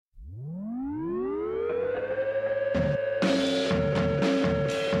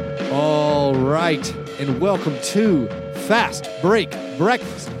right, and welcome to Fastbreak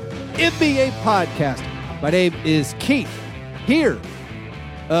Breakfast NBA podcast. My name is Keith, here,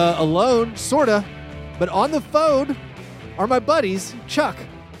 alone, sorta, but on the phone are my buddies, Chuck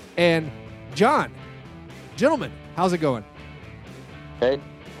and John. Gentlemen, how's it going? Hey.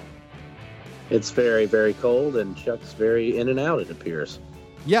 It's very, very cold, and Chuck's very in and out, it appears.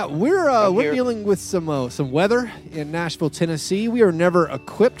 Yeah, we're dealing with some weather in Nashville, Tennessee. We are never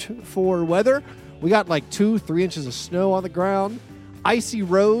equipped for weather. We got like 2-3 inches of snow on the ground, icy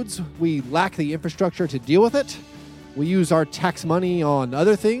roads. We lack the infrastructure to deal with it. We use our tax money on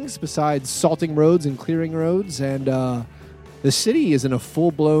other things besides salting roads and clearing roads. And the city is in a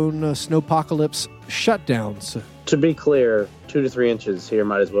full-blown snowpocalypse shutdown. So, to be clear, 2 to 3 inches here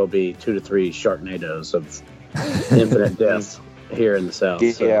might as well be 2 to 3 Sharknadoes of infinite death. Here in the South.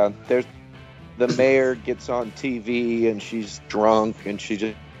 Yeah, there's the mayor gets on TV and she's drunk and she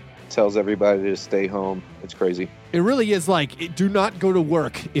just tells everybody to stay home. It's crazy. It really is like, do not go to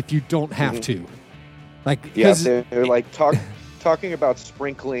work if you don't have to. Like, yeah, they're like talking about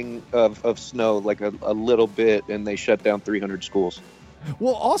sprinkling of snow, like a little bit, and they shut down 300 schools.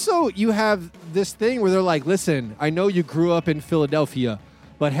 Well, also you have this thing where they're like, listen, I know you grew up in Philadelphia,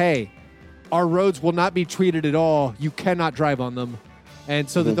 but hey, our roads will not be treated at all. You cannot drive on them. And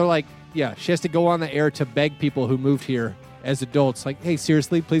so that they're like, yeah, she has to go on the air to beg people who moved here as adults, like, hey,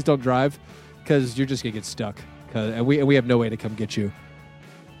 seriously, please don't drive because you're just going to get stuck. And we have no way to come get you.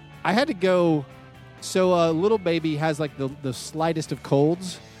 I had to go. So little baby has like the slightest of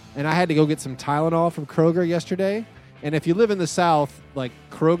colds, and I had to go get some Tylenol from Kroger yesterday. And if you live in the South, like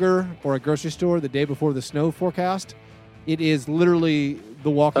Kroger or a grocery store the day before the snow forecast, it is literally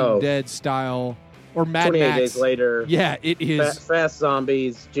the Walking Dead style or Mad 28 Max. days later. Yeah, it is. Fast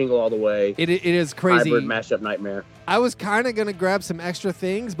zombies, jingle all the way. It is crazy. Hybrid mashup nightmare. I was kind of going to grab some extra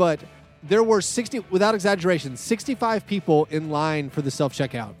things, but there were 60, without exaggeration, 65 people in line for the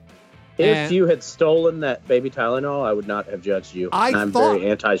self-checkout. If you had stolen that baby Tylenol, I would not have judged you. I'm very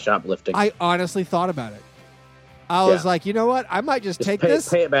anti-shoplifting. I honestly thought about it. I was like, you know what? I might just take this.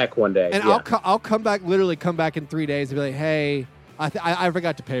 Pay it back one day. And I'll come back in 3 days and be like, hey, I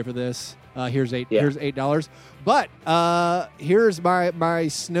forgot to pay for this. Here's $8. But here's my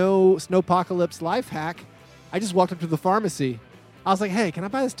snowpocalypse life hack. I just walked up to the pharmacy. I was like, hey, can I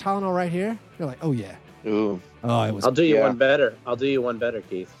buy this Tylenol right here? They're like, oh, yeah. Ooh. Oh, it was. I'll do you one better.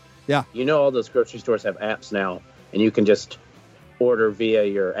 Keith. Yeah. You know all those grocery stores have apps now, and you can just order via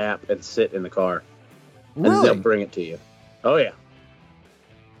your app and sit in the car. Really? And they'll bring it to you. Oh, yeah.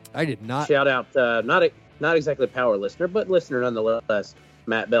 I did not. Shout out, not exactly a power listener, but listener nonetheless.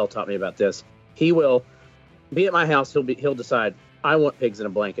 Matt Bell taught me about this. He will be at my house. He'll decide, I want pigs in a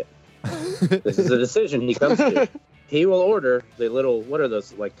blanket. This is a decision he comes to. He will order the little, what are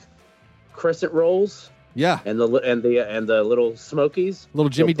those, like crescent rolls? Yeah. And the little Smokies. Little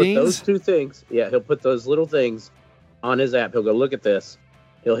Jimmy Deans? Those two things. Yeah, he'll put those little things on his app. He'll go, look at this.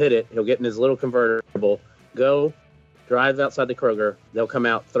 He'll hit it. He'll get in his little convertible, go drive outside the Kroger. They'll come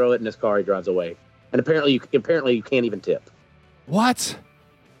out, throw it in his car. He drives away. And apparently you can't even tip. What?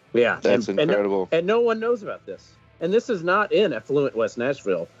 Yeah. That's incredible. And no one knows about this. And this is not in affluent West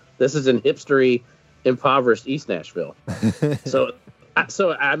Nashville. This is in hipstery, impoverished East Nashville. So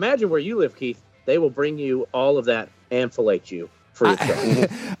I imagine where you live, Keith, they will bring you all of that and fillet you free of charge.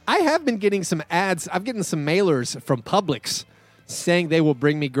 I have been getting some ads. I've gotten some mailers from Publix saying they will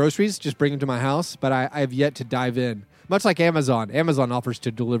bring me groceries, just bring them to my house, but I have yet to dive in. Much like Amazon. Amazon offers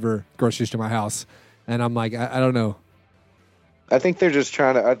to deliver groceries to my house, and I'm like, I don't know. I think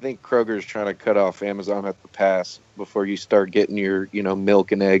Kroger's trying to cut off Amazon at the pass before you start getting your,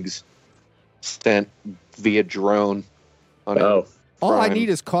 milk and eggs sent via drone. All I need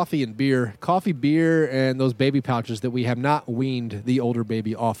is coffee and beer. Coffee, beer, and those baby pouches that we have not weaned the older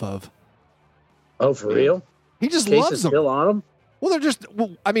baby off of. Oh, for real? He just Case loves is them. Still on them? Well, they're just,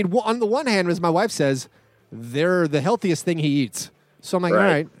 on the one hand, as my wife says, they're the healthiest thing he eats. So I'm like,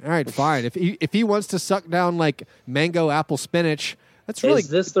 all right, fine. If he wants to suck down like mango, apple, spinach, that's really. Is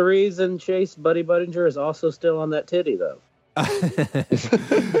this the reason Chase Buddy Budinger is also still on that titty, though?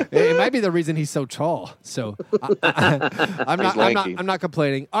 It might be the reason he's so tall. So I'm not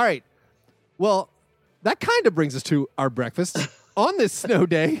complaining. All right. Well, that kind of brings us to our breakfast on this snow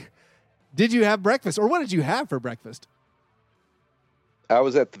day. Did you have breakfast, or what did you have for breakfast? I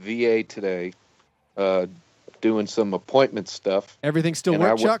was at the VA today, doing some appointment stuff. Everything still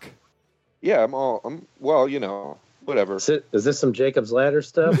work, Chuck? Yeah, whatever. Is this some Jacob's Ladder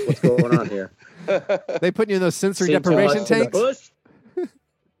stuff? What's going on here? They put you in those sensory deprivation tanks?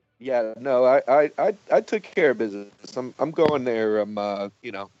 Yeah, no, I took care of business. I'm going there.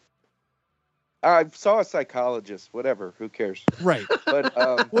 I saw a psychologist. Whatever. Who cares? Right. But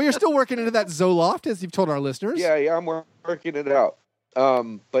Well, you're still working into that Zoloft, as you've told our listeners. yeah, I'm working it out.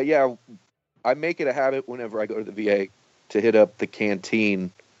 But yeah, I make it a habit whenever I go to the VA to hit up the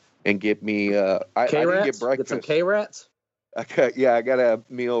canteen and get me. I didn't get breakfast. Get some K-Rats? I got a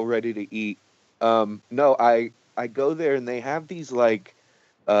meal ready to eat. No, I go there and they have these like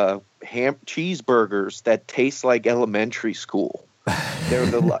ham cheeseburgers that taste like elementary school. They're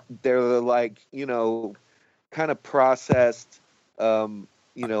the like, you know, kind of processed, you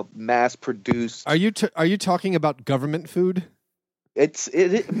know, mass produced. Are you talking about government food? It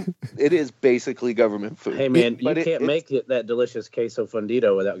is basically government food. Hey man, you can't make that delicious queso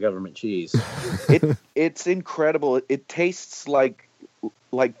fundido without government cheese. It's incredible. It tastes like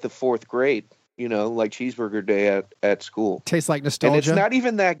the fourth grade, you know, like cheeseburger day at school. Tastes like nostalgia. And it's not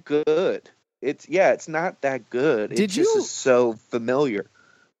even that good. It's not that good. It just is so familiar.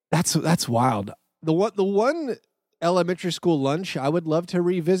 That's wild. The one elementary school lunch I would love to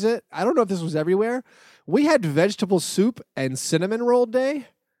revisit. I don't know if this was everywhere. We had vegetable soup and cinnamon roll day.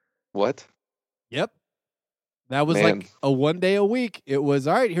 What? Yep. That was like a one day a week. It was,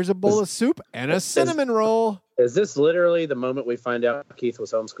 all right, here's a bowl of soup and a cinnamon roll. Is this literally the moment we find out Keith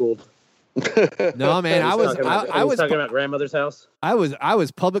was homeschooled? No, man, I was talking about grandmother's house. I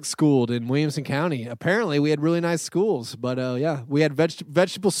was public schooled in Williamson County. Apparently, we had really nice schools, but yeah, we had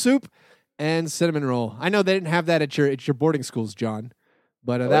vegetable soup and cinnamon roll. I know they didn't have that at your boarding schools, John,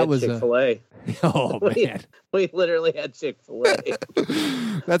 but that was Chick-fil-A. Oh man, we literally had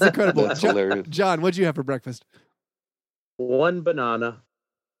Chick-fil-A. That's incredible. That's hilarious. John, what'd you have for breakfast? One banana.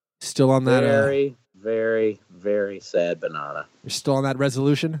 Still on that? Very, very, very sad banana. You're still on that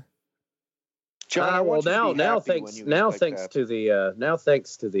resolution? John, well, now thanks to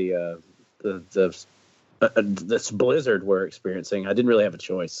this blizzard we're experiencing, I didn't really have a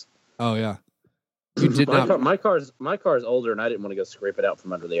choice. Oh yeah, you did not. My car's older, and I didn't want to go scrape it out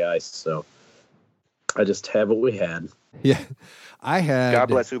from under the ice, so I just had what we had. Yeah, I had. God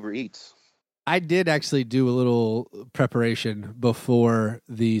bless Uber Eats. I did actually do a little preparation before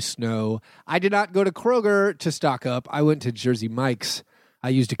the snow. I did not go to Kroger to stock up. I went to Jersey Mike's. I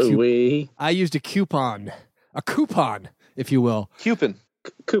used a coupon, if you will.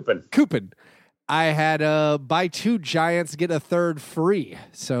 Coupon. I had buy two Giants, get a third free.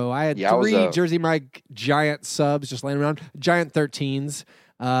 So I had three Jersey Mike Giant subs just laying around. Giant 13s.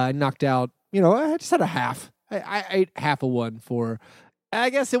 I knocked out, I just had a half. I ate half of one for, I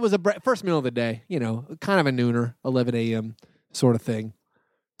guess it was a first meal of the day, kind of a nooner, 11 a.m. sort of thing.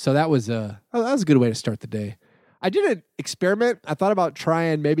 So that was a good way to start the day. I did an experiment. I thought about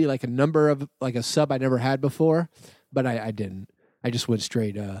trying maybe like a number of like a sub I never had before, but I didn't. I just went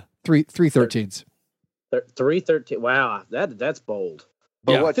straight three 13s. 313. Wow, that's bold.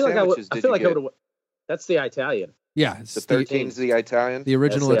 But yeah. What sandwiches did you get? That's the Italian. Yeah, the 13's the Italian. The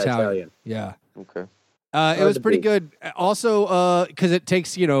original Italian. Yeah. Okay. It was pretty good. Also, because it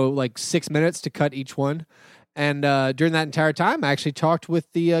takes like 6 minutes to cut each one. And during that entire time, I actually talked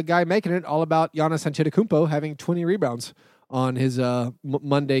with the guy making it all about Giannis Antetokounmpo having 20 rebounds on his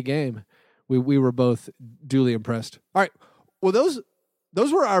Monday game. We were both duly impressed. All right. Well, those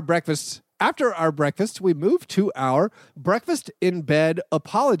were our breakfasts. After our breakfast, we moved to our breakfast in bed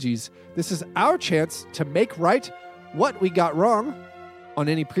apologies. This is our chance to make right what we got wrong on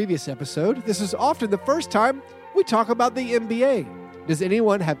any previous episode. This is often the first time we talk about the NBA. Does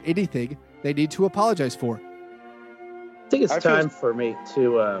anyone have anything they need to apologize for? I think it's time for me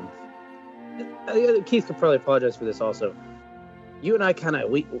to. Keith could probably apologize for this also. You and I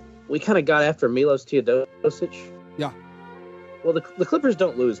we kind of got after Milos Teodosic. Yeah. Well, the Clippers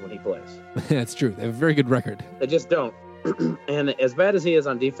don't lose when he plays. That's true. They have a very good record. They just don't. And as bad as he is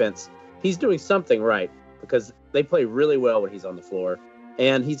on defense, he's doing something right because they play really well when he's on the floor.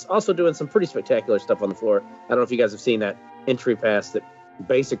 And he's also doing some pretty spectacular stuff on the floor. I don't know if you guys have seen that entry pass that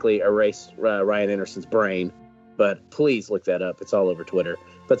basically erased Ryan Anderson's brain. But please look that up. It's all over Twitter.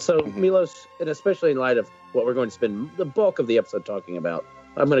 But so Milos, and especially in light of what we're going to spend the bulk of the episode talking about,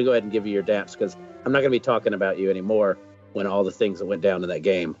 I'm going to go ahead and give you your daps because I'm not going to be talking about you anymore when all the things that went down in that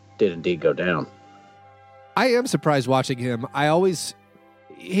game did indeed go down. I am surprised watching him.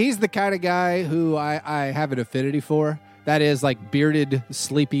 He's the kind of guy who I have an affinity for. That is like bearded,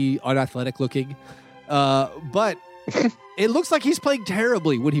 sleepy, unathletic looking. But it looks like he's playing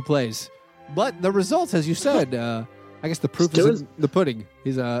terribly when he plays. But the results, as you said, I guess the proof is in the pudding.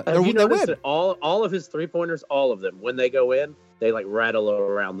 He's have you noticed that all of his 3-pointers, all of them, when they go in, they like rattle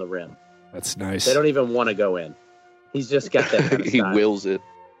around the rim. That's nice. They don't even want to go in. He's just got that kind of He wills it.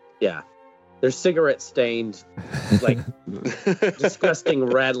 Yeah. They're cigarette stained, like disgusting,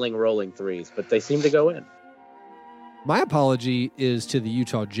 rattling, rolling threes, but they seem to go in. My apology is to the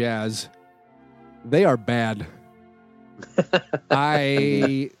Utah Jazz. They are bad.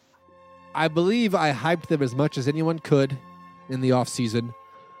 I believe I hyped them as much as anyone could in the offseason.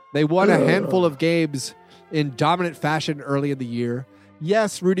 They won a handful of games in dominant fashion early in the year.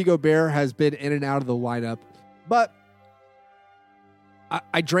 Yes, Rudy Gobert has been in and out of the lineup, but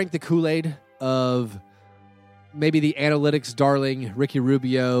I drank the Kool-Aid of maybe the analytics darling Ricky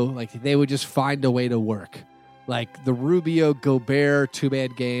Rubio. Like, they would just find a way to work. Like the Rubio Gobert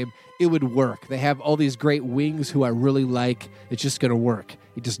two-man game, it would work. They have all these great wings who I really like. It's just going to work.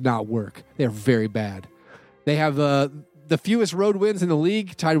 It does not work. They're very bad. They have the fewest road wins in the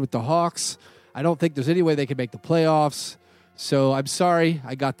league, tied with the Hawks. I don't think there's any way they can make the playoffs. So I'm sorry.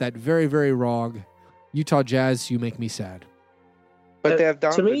 I got that very, very wrong. Utah Jazz, you make me sad. But they have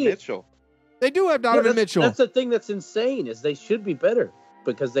Donovan Mitchell. They do have Donovan Mitchell. That's the thing that's insane is they should be better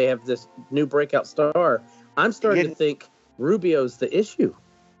because they have this new breakout star. I'm starting to think Rubio's the issue.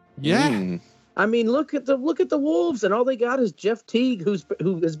 Yeah. I mean, look at the Wolves, and all they got is Jeff Teague,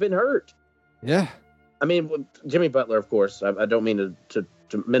 who has been hurt. Yeah. I mean, Jimmy Butler, of course. I don't mean to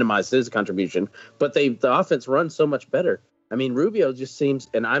minimize his contribution, but the offense runs so much better. I mean, Rubio just seems,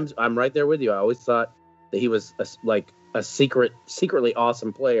 and I'm right there with you. I always thought that he was a secretly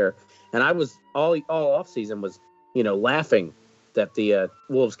awesome player, and I was all offseason was laughing that the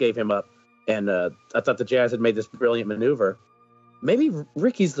Wolves gave him up. And I thought the Jazz had made this brilliant maneuver. Maybe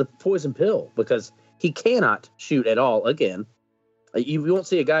Ricky's the poison pill because he cannot shoot at all again. You won't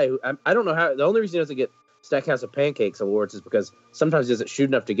see a guy who I don't know how. The only reason he doesn't get Stackhouse of Pancakes awards is because sometimes he doesn't shoot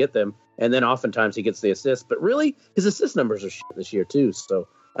enough to get them, and then oftentimes he gets the assists. But really, his assist numbers are shit this year too. So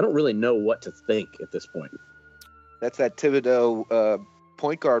I don't really know what to think at this point. That's that Thibodeau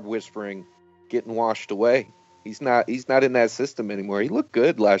point guard whispering getting washed away. He's not in that system anymore. He looked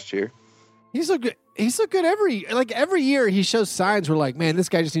good last year. He's so good. He's so good every year. He shows signs. We're like, man, this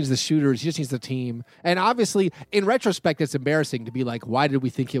guy just needs the shooters. He just needs the team. And obviously, in retrospect, it's embarrassing to be like, why did we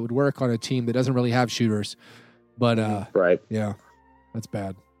think it would work on a team that doesn't really have shooters? But right, yeah, that's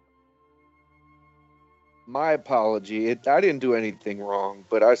bad. My apology. I didn't do anything wrong,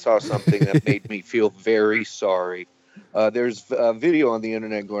 but I saw something that made me feel very sorry. There's a video on the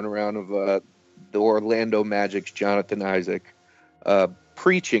internet going around of the Orlando Magic's Jonathan Isaac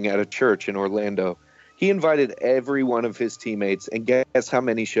preaching at a church in Orlando. He invited every one of his teammates, and guess how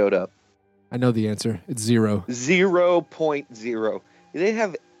many showed up? I know the answer. It's 0. 0.0. They didn't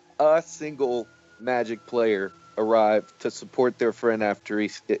have a single Magic player arrive to support their friend after he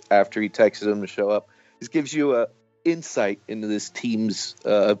texted them to show up. This gives you a insight into this team's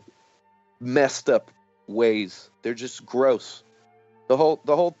messed up ways. They're just gross. The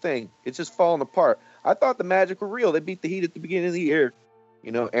whole thing, it's just falling apart. I thought the Magic were real. They beat the Heat at the beginning of the year.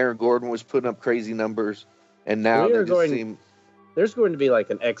 Aaron Gordon was putting up crazy numbers, and now there's going to be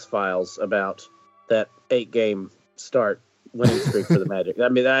like an X-Files about that 8-game start winning streak for the Magic. I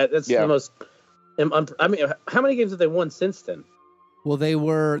mean, that's the most. I mean, how many games have they won since then? Well,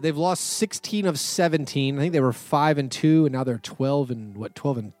 they've lost 16 of 17. I think they were 5-2, and now they're 12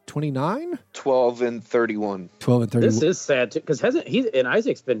 and 29. 12 and 31. 12 and 31. This is sad too, because hasn't he? And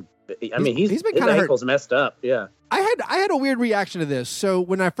Isaac's been. I mean, he's been kind of ankles messed up. Yeah. I had a weird reaction to this. So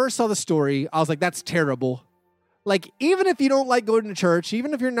when I first saw the story, I was like, "That's terrible." Like, even if you don't like going to church,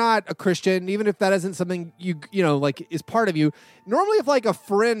 even if you're not a Christian, even if that isn't something you like is part of you. Normally, if like a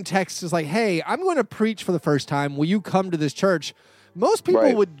friend texts is like, "Hey, I'm going to preach for the first time. Will you come to this church?" Most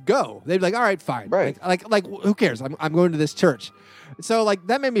people would go. They'd be like, all right, fine. Right. Like who cares? I'm going to this church. So like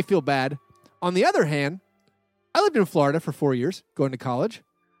that made me feel bad. On the other hand, I lived in Florida for 4 years, going to college.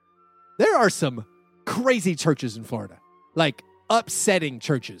 There are some crazy churches in Florida, like upsetting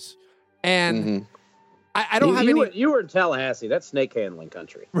churches. And I don't have any. You were in Tallahassee. That's snake handling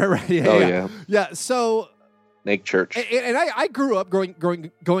country. Right. Yeah. Yeah. So snake church. And I grew up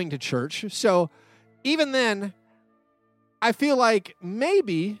going to church. So even then, I feel like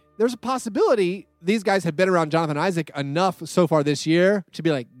maybe there's a possibility these guys have been around Jonathan Isaac enough so far this year to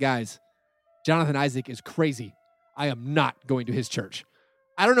be like, guys, Jonathan Isaac is crazy. I am not going to his church.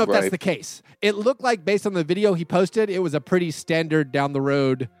 I don't know if that's the case. It looked like, based on the video he posted, it was a pretty standard down the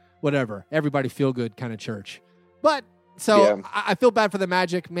road, whatever, everybody feel good kind of church. But so I feel bad for the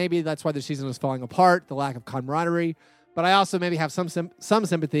Magic. Maybe that's why their season was falling apart, the lack of camaraderie. But I also maybe have some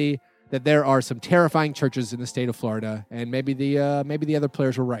sympathy that there are some terrifying churches in the state of Florida, and maybe the other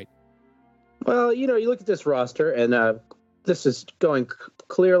players were right. Well, you look at this roster, and this is going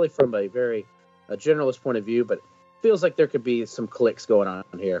clearly from a very generalist point of view, but it feels like there could be some clicks going on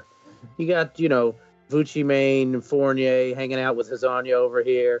here. You got, Vucci Main and Fournier hanging out with Hazanya over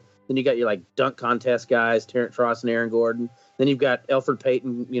here. Then you got your dunk contest guys, Terrence Ross and Aaron Gordon. Then you've got Elfrid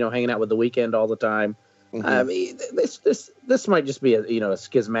Payton, hanging out with The Weeknd all the time. Mm-hmm. I mean, this might just be a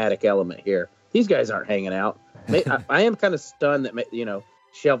schismatic element here. These guys aren't hanging out. I am kind of stunned that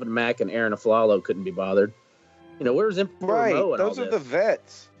Shelvin Mack and Aaron Aflalo couldn't be bothered. Where's Emperor Mo? Those are the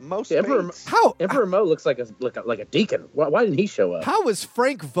vets. Most Emperor Mo looks like a deacon. Why didn't he show up? How was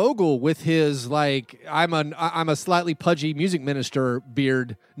Frank Vogel with his I'm a slightly pudgy music minister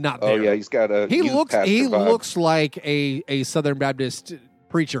beard not there? Oh yeah, he's got a. He looks like a Southern Baptist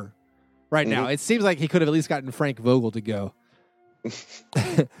preacher right now. It seems like he could have at least gotten Frank Vogel to go.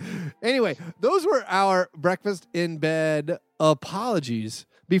 Anyway, those were our breakfast in bed apologies.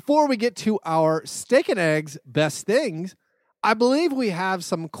 Before we get to our steak and eggs best things, I believe we have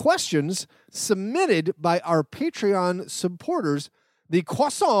some questions submitted by our Patreon supporters, the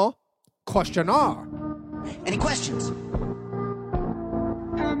Croissant Questionnaire. Any questions?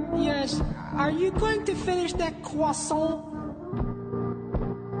 Yes. Are you going to finish that croissant?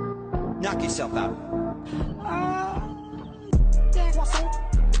 Knock yourself out. That croissant.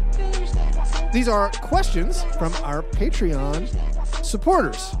 Finish that croissant. These are questions from our Patreon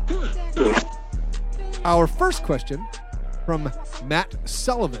supporters. Our first question from Matt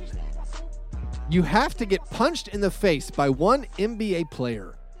Sullivan. You have to get punched in the face by one NBA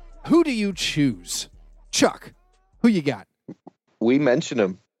player. Who do you choose? Chuck, who you got? We mentioned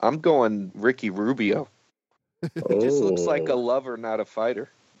him. I'm going Ricky Rubio. He just looks like a lover, not a fighter.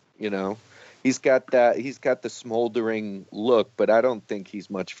 He's got the smoldering look, but I don't think he's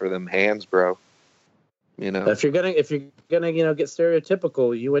much for them hands, bro. If you're gonna get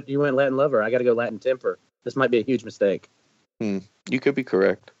stereotypical, you went Latin lover. I got to go Latin temper. This might be a huge mistake. You could be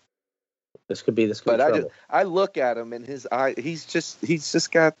correct. This could be But I look at him and his eye. He's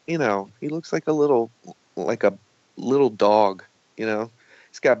just got he looks like a little dog.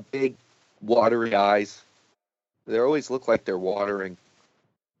 He's got big watery eyes. They always look like they're watering.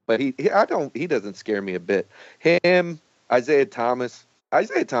 But he doesn't scare me a bit. Him, Isaiah Thomas.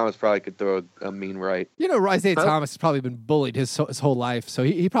 Isaiah Thomas probably could throw a mean right. Isaiah Thomas has probably been bullied his whole life, so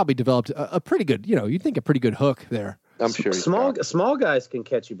he probably developed a pretty good, you'd think a pretty good hook there. I'm sure. Small guys can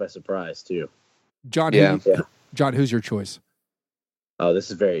catch you by surprise too. John, John, who's your choice? Oh,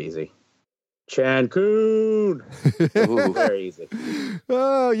 this is very easy. Chan Koon. Very easy.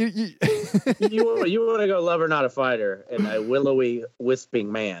 Oh, you want to go lover, not a fighter, and a willowy,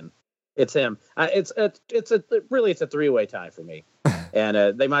 wisping man. It's him. It's a three-way tie for me,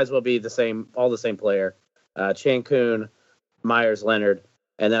 and they might as well be all the same player. Chan Koon, Myers Leonard,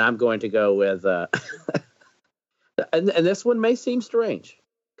 and then I'm going to go with. And this one may seem strange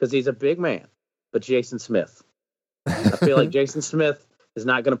because he's a big man, but Jason Smith. I feel like Jason Smith is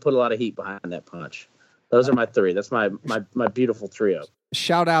not going to put a lot of heat behind that punch. Those are my three. That's my beautiful trio.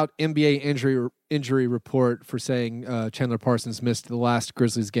 Shout out NBA injury report for saying Chandler Parsons missed the last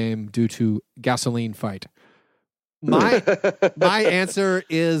Grizzlies game due to gasoline fight. My answer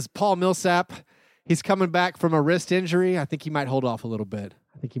is Paul Millsap. He's coming back from a wrist injury. I think he might hold off a little bit.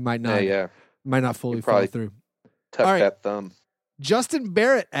 I think he might not. Might not fully follow through. Tuck that thumb. Justin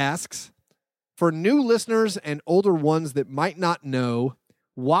Barrett asks, for new listeners and older ones that might not know,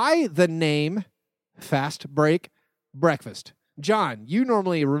 why the name Fastbreak Breakfast? John, you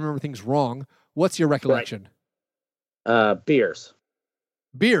normally remember things wrong. What's your recollection? Beers.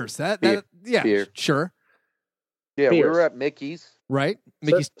 Beers. Beer. Sure. Yeah, Beers. We were at Mickey's. Right?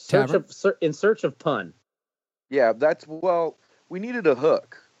 Mickey's Tavern. In search of pun. Yeah, we needed a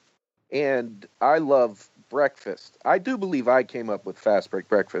hook. And I love breakfast. I do believe I came up with Fastbreak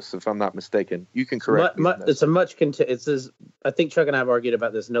Breakfast, if I'm not mistaken. You can correct me. I think Chuck and I have argued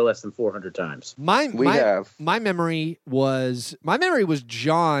about this no less than 400 times. My memory was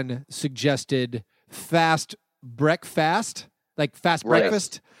John suggested fast breakfast, like fast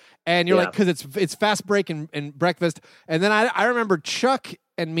breakfast. And you're like, because it's fast break and breakfast. And then I remember Chuck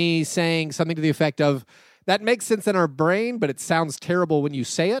and me saying something to the effect of, that makes sense in our brain, but it sounds terrible when you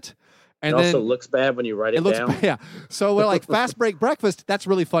say it. And it also looks bad when you write it down. Yeah. So we're like, fast break breakfast. That's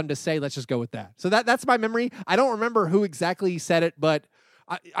really fun to say. Let's just go with that. So that's my memory. I don't remember who exactly said it, but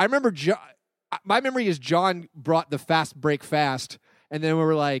I remember my memory is John brought the fast break fast. And then we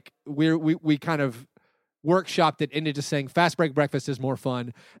were like, we kind of workshopped it into just saying fast break breakfast is more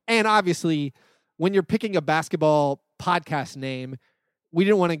fun. And obviously, when you're picking a basketball podcast name, we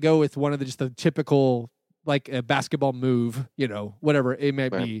didn't want to go with one of the typical, like a basketball move, whatever it may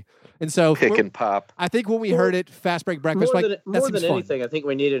be. And so pick and pop. I think when we heard it, fast break breakfast, more than anything, I think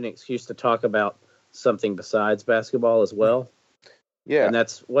we needed an excuse to talk about something besides basketball as well. Yeah. And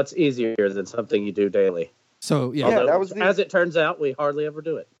that's what's easier than something you do daily. So yeah, Although, that was as it turns out, we hardly ever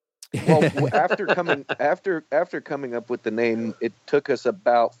do it. Well, after coming up with the name, it took us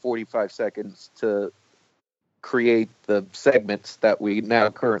about 45 seconds to create the segments that we now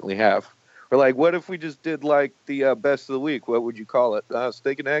currently have. We're like, what if we just did like the best of the week? What would you call it?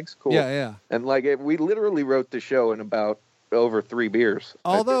 Steak and eggs? Cool. yeah. And like we literally wrote the show in about over 3 beers.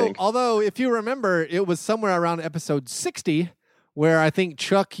 Although, if you remember, it was somewhere around episode 60 where I think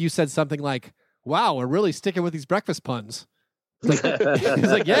Chuck, you said something like, "Wow, we're really sticking with these breakfast puns." He's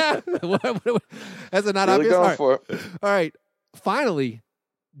like, yeah. That's not really obvious. going for it. All right. Finally,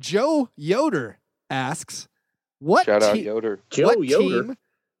 Joe Yoder asks, "What Shout out te- Yoder. what team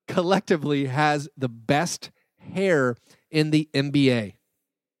collectively has the best hair in the NBA?"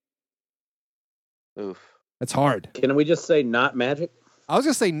 Oof. That's hard. Can we just say not Magic? I was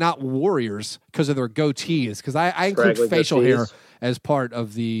going to say not Warriors because of their goatees, because I include Scraggly facial hair goatees. as part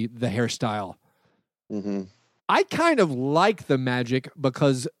of the hairstyle. Mm-hmm. I kind of like the Magic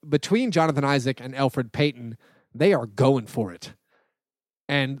because between Jonathan Isaac and Elfrid Payton, they are going for it.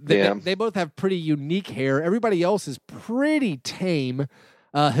 And they both have pretty unique hair. Everybody else is pretty tame.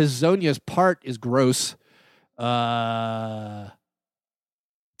 Hazonia's part is gross. It's a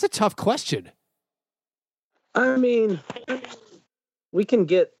tough question. I mean, we can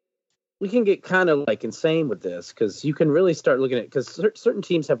get kind of like insane with this because you can really start looking at because certain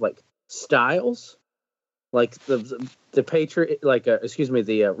teams have like styles, like the Patriot, like the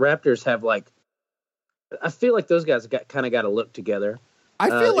Raptors have like. I feel like those guys got to look together. I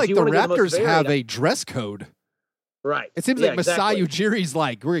feel like the Raptors varied, have a dress code. Right. It seems like Masai Ujiri's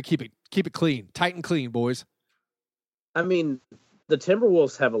like, we're gonna keep it clean, tight and clean, boys. I mean, the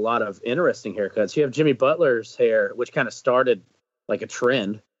Timberwolves have a lot of interesting haircuts. You have Jimmy Butler's hair, which kind of started like a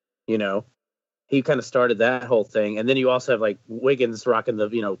trend, you know. He kind of started that whole thing. And then you also have like Wiggins rocking the,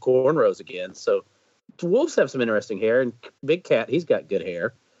 cornrows again. So the Wolves have some interesting hair, and Big Cat, he's got good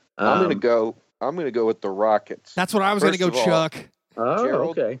hair. I'm gonna go with the Rockets. That's what I was going to go, Chuck.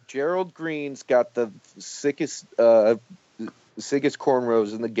 Okay. Gerald Green's got the sickest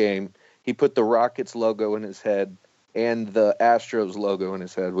cornrows in the game. He put the Rockets logo in his head and the Astros logo in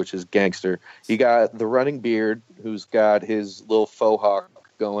his head, which is gangster. He got the running beard, who's got his little faux hawk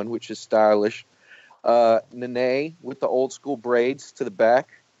going, which is stylish. Nene with the old school braids to the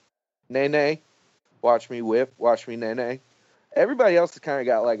back. Nene, watch me whip, watch me Nene. Everybody else has kind of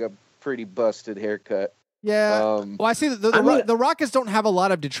got like a pretty busted haircut. Yeah. Well, I see that the Rockets don't have a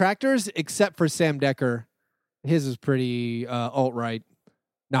lot of detractors except for Sam Decker. His is pretty alt-right.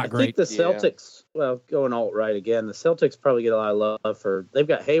 Not great. I think the Celtics, going alt-right again, the Celtics probably get a lot of love for, they've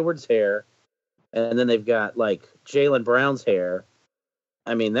got Hayward's hair, and then they've got like Jaylen Brown's hair.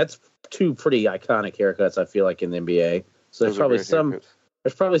 I mean, that's two pretty iconic haircuts, I feel like, in the NBA. So there's probably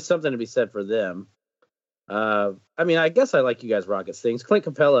something to be said for them. I mean, I guess I like you guys Rockets things. Clint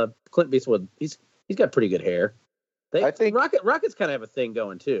Beastwood, he's got pretty good hair. I think Rockets kind of have a thing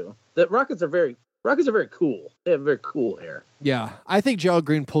going too. The Rockets are very cool. They have very cool hair. Yeah, I think Gerald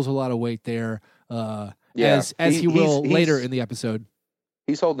Green pulls a lot of weight there, as he will later in the episode.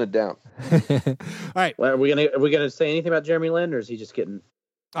 He's holding it down. All right. Well, are we gonna say anything about Jeremy Lin, or is he just getting?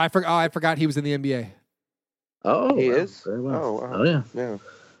 I forgot he was in the NBA. Oh, he is. Very well. Oh, yeah.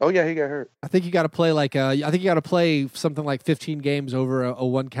 Oh yeah, he got hurt. I think you got to play play something like 15 games over a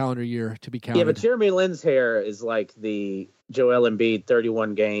 1 calendar year to be counted. Yeah, but Jeremy Lin's hair is like the Joel Embiid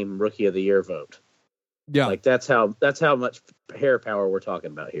 31 game Rookie of the Year vote. Yeah, like that's how much hair power we're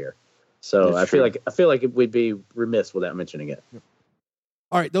talking about here. So I feel like we'd be remiss without mentioning it.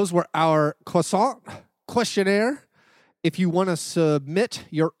 All right, those were our croissant questionnaire. If you want to submit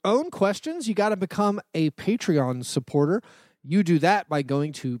your own questions, you got to become a Patreon supporter. You do that by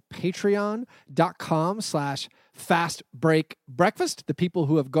going to patreon.com/fastbreakbreakfast. The people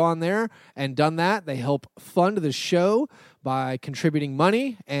who have gone there and done that, they help fund the show by contributing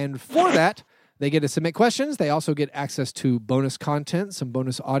money. And for that, they get to submit questions. They also get access to bonus content, some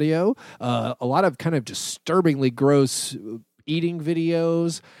bonus audio, a lot of kind of disturbingly gross eating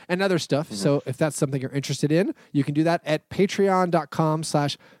videos and other stuff. Mm-hmm. So if that's something you're interested in, you can do that at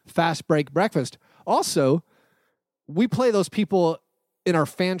patreon.com/fastbreakbreakfast. Also, we play those people in our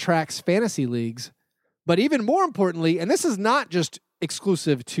Fantrax fantasy leagues, but even more importantly, and this is not just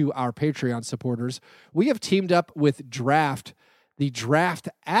exclusive to our Patreon supporters, we have teamed up with Draft, the Draft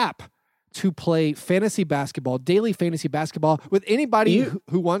app, to play fantasy basketball, daily fantasy basketball with anybody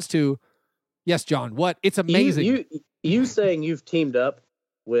who wants to. Yes, John, what? It's amazing. You saying you've teamed up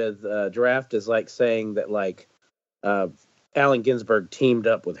with Draft is like saying that like Allen Ginsberg teamed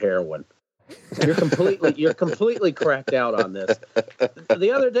up with heroin. You're completely cracked out on this.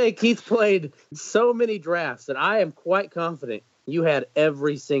 The other day, Keith played so many drafts that I am quite confident you had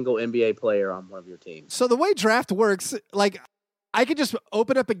every single NBA player on one of your teams. So the way draft works, like I could just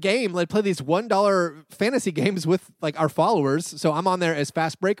open up a game, like play these $1 fantasy games with like our followers. So I'm on there as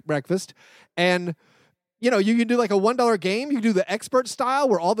Fastbreak Breakfast, and you can do like a $1 game. You can do the expert style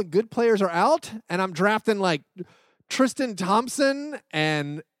where all the good players are out, and I'm drafting like Tristan Thompson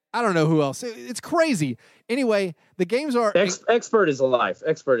and I don't know who else. It's crazy. Anyway, the games are expert is life.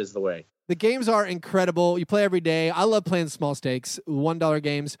 Expert is the way. The games are incredible. You play every day. I love playing small stakes, $1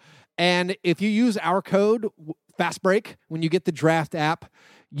 games. And if you use our code Fastbreak when you get the draft app,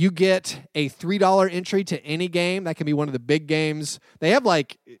 you get a $3 entry to any game. That can be one of the big games. They have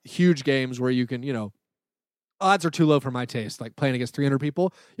like huge games where you can, odds are too low for my taste, like playing against 300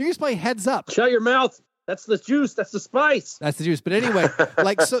 people. You can just play heads up. Shut your mouth. That's the juice. That's the spice. That's the juice. But anyway,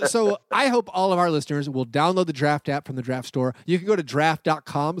 so I hope all of our listeners will download the draft app from the draft store. You can go to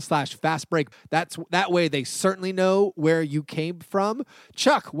draft.com/fastbreak. That way they certainly know where you came from.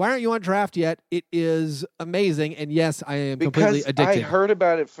 Chuck, why aren't you on draft yet? It is amazing. And yes, I am completely addicted. I heard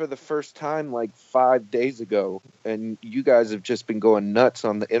about it for the first time like 5 days ago, and you guys have just been going nuts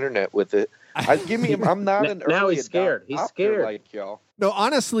on the internet with it. I'm not an now early he's scared. He's scared like y'all. No,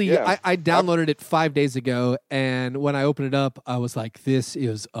 honestly, yeah. I downloaded it 5 days ago, and when I opened it up, I was like, this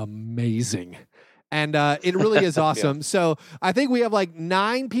is amazing. And it really is awesome. Yeah. So I think we have like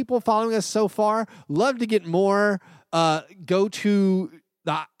 9 people following us so far. Love to get more. Go to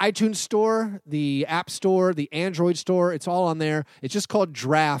the iTunes store, the App Store, the Android store. It's all on there. It's just called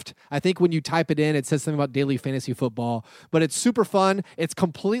Draft. I think when you type it in, it says something about daily fantasy football. But it's super fun. It's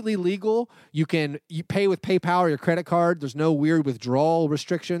completely legal. You pay with PayPal or your credit card. There's no weird withdrawal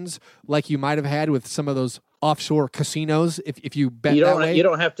restrictions like you might have had with some of those offshore casinos. If you bet that way, you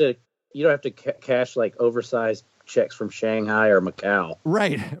don't have to cash like oversized checks from Shanghai or Macau.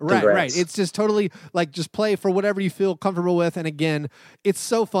 Right. It's just totally like just play for whatever you feel comfortable with. And again, it's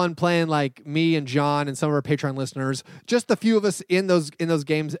so fun playing like me and John and some of our Patreon listeners, just a few of us in those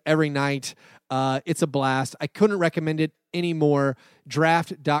games every night. It's a blast. I couldn't recommend it anymore.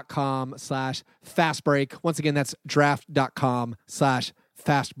 Draft.com/fastbreak. Once again, that's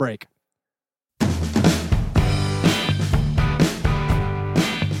draft.com/fastbreak.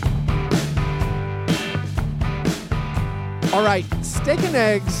 All right, steak and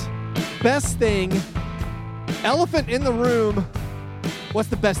eggs, best thing, elephant in the room. What's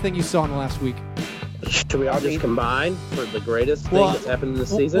the best thing you saw in the last week? Should we all just combine for the greatest thing that's happened this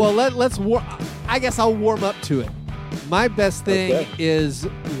season? Well, I guess I'll warm up to it. My best thing is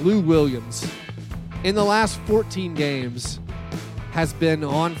Lou Williams. In the last 14 games, has been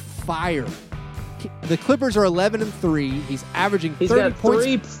on fire. The Clippers are 11-3. He's averaging 30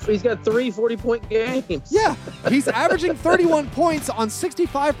 points. He's got 3 40-point games. Yeah, he's averaging 31 points on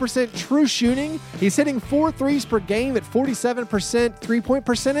 65% true shooting. He's hitting 4 threes per game at 47% three-point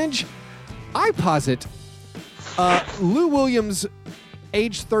percentage. I posit Lou Williams,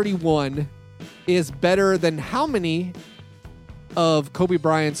 age 31, is better than how many of Kobe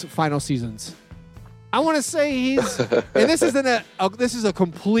Bryant's final seasons? I want to say he's, and this is a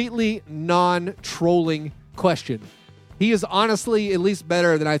completely non-trolling question. He is honestly at least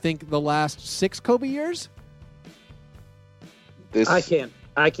better than I think the last 6 Kobe years. I can't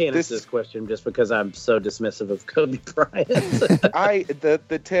answer this question just because I'm so dismissive of Kobe Bryant.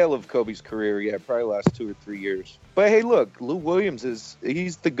 The tail of Kobe's career, probably last 2 or 3 years. But hey, look, Lou Williams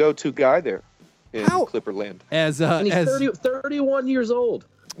he's the go-to guy there in Clipperland. And he's 31 years old.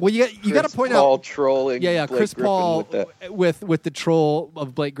 Well, you got to point out Paul trolling. Yeah, Blake Chris Griffin Paul with the troll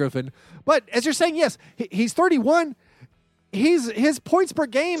of Blake Griffin. But as you're saying, yes, he's 31. His points per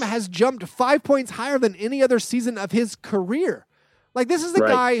game has jumped 5 points higher than any other season of his career. Like, this is the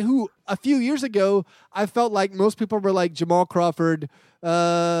guy who a few years ago I felt like most people were like Jamal Crawford,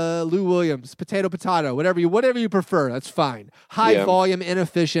 Lou Williams, potato, whatever you prefer. That's fine. High volume,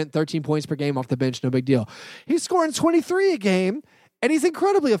 inefficient, 13 points per game off the bench, no big deal. He's scoring 23 a game. And he's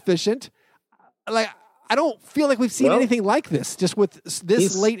incredibly efficient. Like, I don't feel like we've seen anything like this just with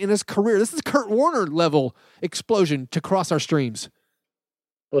this late in his career. This is Kurt Warner level explosion to cross our streams.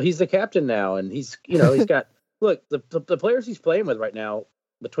 Well, he's the captain now, and he's got look the players he's playing with right now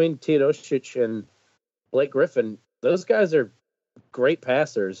between Teodosic and Blake Griffin. Those guys are great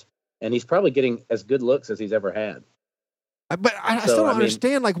passers, and he's probably getting as good looks as he's ever had. But I still don't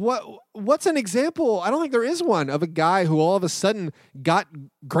understand, like, what's an example? I don't think there is one of a guy who all of a sudden got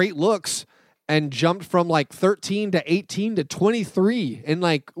great looks and jumped from like 13 to 18 to 23 in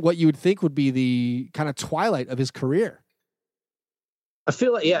like what you would think would be the kind of twilight of his career. I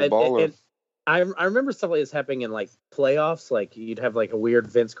feel like, I remember stuff like this happening in like playoffs. Like you'd have like a weird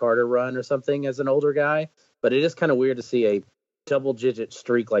Vince Carter run or something as an older guy, but it is kind of weird to see a double-digit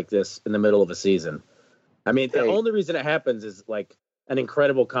streak like this in the middle of a season. I mean, the only reason it happens is like an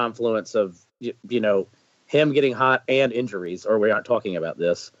incredible confluence of him getting hot and injuries, or we aren't talking about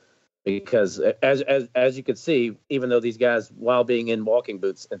this because as you could see, even though these guys, while being in walking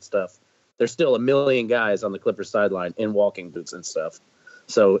boots and stuff, there's still a million guys on the Clippers sideline in walking boots and stuff.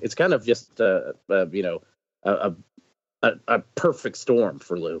 So it's kind of just a perfect storm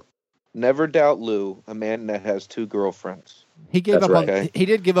for Lou. Never doubt Lou, a man that has 2 girlfriends. He gave up on. He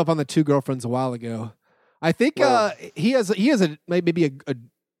did give up on the 2 girlfriends a while ago. I think he has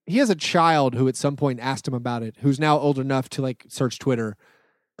a child who at some point asked him about it, who's now old enough to like search Twitter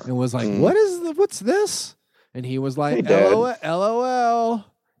and was like, what's this? And he was like, LOL,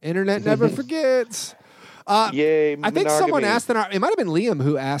 internet never forgets. Yay, I think someone asked it might have been Liam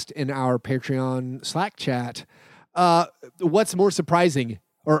who asked in our Patreon Slack chat, what's more surprising,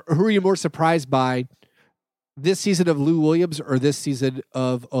 or who are you more surprised by, this season of Lou Williams or this season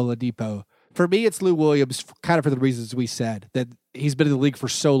of Oladipo? For me, it's Lou Williams, kind of for the reasons we said, that he's been in the league for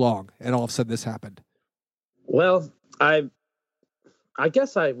so long, and all of a sudden this happened. Well, I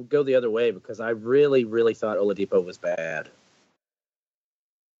guess I would go the other way because I really, really thought Oladipo was bad,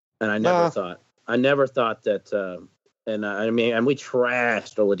 and I never thought that. And we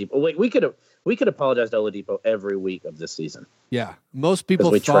trashed Oladipo. We could apologize to Oladipo every week of this season. Yeah, most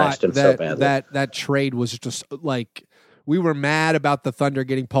people thought that trade was just like. We were mad about the Thunder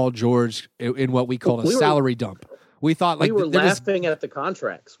getting Paul George in what we called a salary dump. We thought like we were laughing at the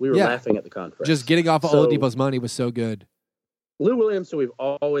contracts. laughing at the contracts. Just getting off of Oladipo's money was so good. Lou Williams, who we've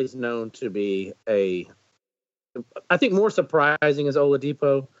always known to be I think more surprising is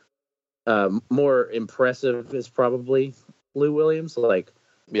Oladipo. More impressive is probably Lou Williams. Like,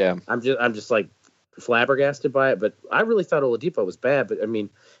 yeah, I'm just like flabbergasted by it. But I really thought Oladipo was bad. But I mean,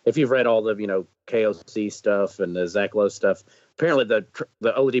 if you've read all the KOC stuff and the Zach Lowe stuff, apparently the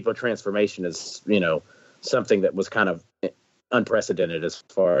Oladipo transformation is something that was kind of unprecedented as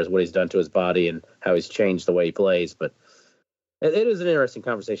far as what he's done to his body and how he's changed the way he plays. But it is an interesting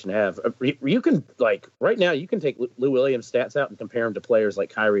conversation to have. You can right now you can take Lou Williams' stats out and compare him to players like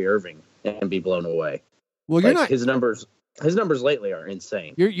Kyrie Irving and be blown away. Well, you're not his numbers. His numbers lately are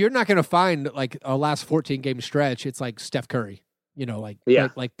insane. You're not going to find like a last 14 game stretch. It's like Steph Curry,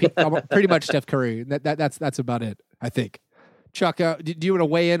 pretty much Steph Curry. That's about it. I think. Chuck, do you want to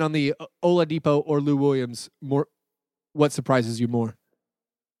weigh in on the Oladipo or Lou Williams more? What surprises you more?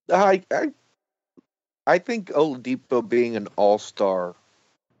 I think Oladipo being an all-star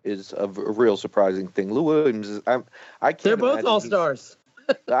is a real surprising thing. Lou Williams is. They're both all-stars.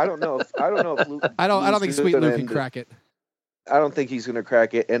 I don't know if Lou. I don't think Sweet Lou can crack it. I don't think he's going to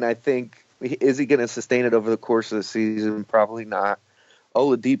crack it, and I think is he going to sustain it over the course of the season? Probably not.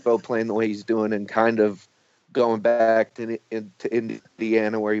 Oladipo playing the way he's doing and kind of going back to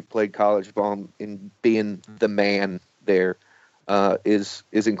Indiana where he played college ball and being the man there is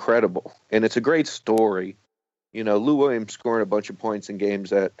incredible, and it's a great story. Lou Williams scoring a bunch of points in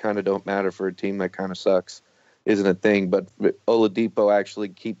games that kind of don't matter for a team that kind of sucks isn't a thing, but Oladipo actually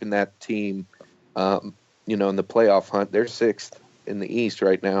keeping that team, in the playoff hunt. They're 6th in the East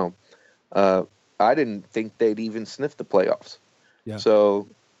right now. I didn't think they'd even sniff the playoffs. Yeah. So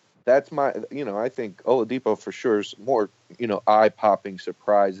that's my, I think Oladipo for sure is more, eye-popping,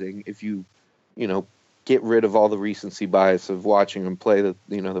 surprising if you, get rid of all the recency bias of watching him play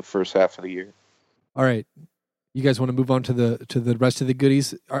the first half of the year. All right. You guys want to move on to the rest of the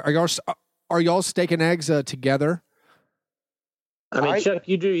goodies? Are y'all steak and eggs together? I mean, Chuck,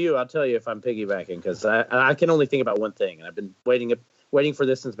 you do you. I'll tell you if I'm piggybacking because I can only think about one thing, and I've been waiting for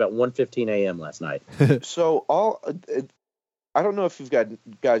this since about 1:15 a.m. last night. So I don't know if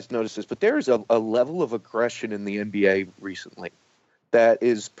guys noticed this, but there is a level of aggression in the NBA recently that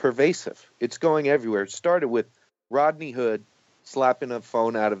is pervasive. It's going everywhere. It started with Rodney Hood slapping a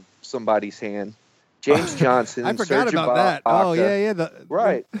phone out of somebody's hand. James Johnson. I forgot Serge about that. Oh, yeah.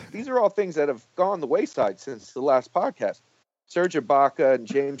 Right. These are all things that have gone the wayside since the last podcast. Serge Ibaka and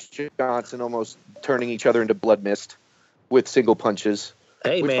James Johnson almost turning each other into blood mist with single punches.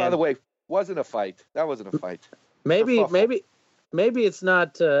 Hey, which, man. by the way, wasn't a fight. That wasn't a fight. Maybe it's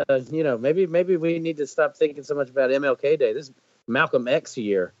not, maybe we need to stop thinking so much about MLK Day. This is Malcolm X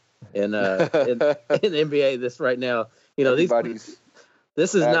year in the NBA this right now.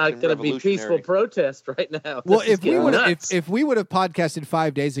 This is not going to be peaceful protest right now. Well, if we would have podcasted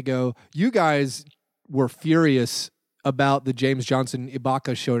 5 days ago, you guys were furious about the James Johnson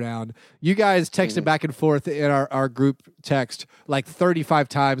Ibaka showdown. You guys texted back and forth in our group text like 35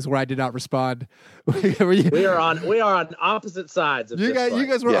 times where I did not respond. We are on opposite sides of you this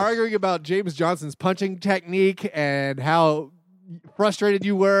guys were arguing about James Johnson's punching technique and how frustrated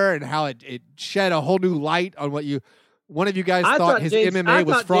you were and how it shed a whole new light on what one of you guys thought his MMA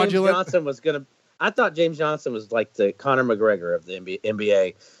was fraudulent. I thought James Johnson was like the Conor McGregor of the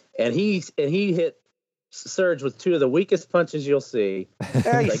NBA, and he hit Serge with two of the weakest punches you'll see.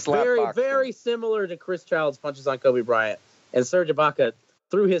 Very similar to Chris Child's punches on Kobe Bryant. And Serge Ibaka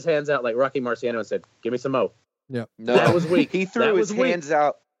threw his hands out like Rocky Marciano and said, "Give me some mo." Yeah, no, that was weak. He threw his hands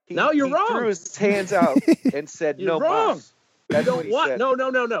out. No, you're wrong. He threw his hands out and said, "You're no, wrong. Moss." You don't want.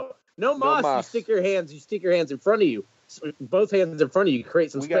 No, Moss. You stick your hands in front of you. Both hands in front of you,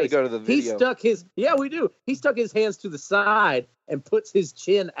 create some space. We got to go to the video. We do. He stuck his hands to the side and puts his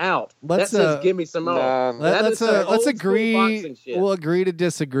chin out. That says, "Give me some more." Let's agree. We'll agree to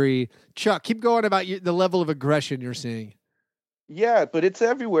disagree. Chuck, keep going about the level of aggression you're seeing. Yeah, but it's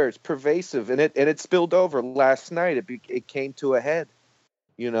everywhere. It's pervasive, and it spilled over last night. It came to a head.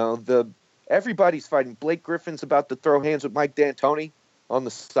 Everybody's fighting. Blake Griffin's about to throw hands with Mike D'Antoni on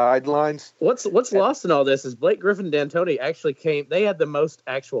the sidelines. What's lost in all this is Blake Griffin and D'Antoni actually came. They had the most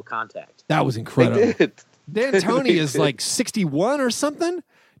actual contact. That was incredible. They did. D'Antoni is like 61 or something,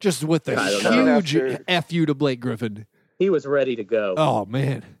 just with a huge F you to Blake Griffin. He was ready to go. Oh,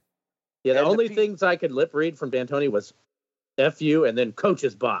 man. Yeah, the only things I could lip read from D'Antoni was F you and then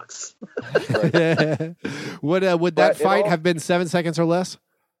coach's box. Would that fight have been 7 seconds or less?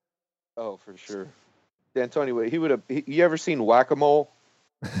 Oh, for sure. D'Antoni, you ever seen Whack-A-Mole?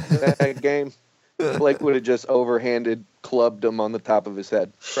 That game? Blake would have just overhanded clubbed him on the top of his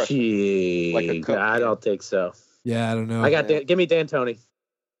head. I don't think so. Yeah, I don't know. Give me D'Antoni.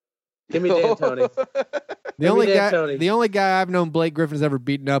 Give me D'Antoni. The only guy I've known Blake Griffin's ever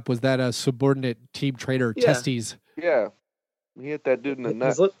beaten up was that subordinate team trader Testes. Yeah. He hit that dude in the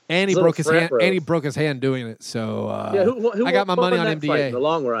nuts. And he broke his hand. And he broke his hand doing it. So who I got my money on that MDA fight in the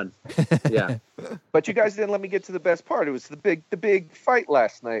long run. Yeah. But you guys didn't let me get to the best part. It was the big fight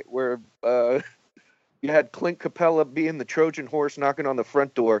last night where you had Clint Capela being the Trojan horse knocking on the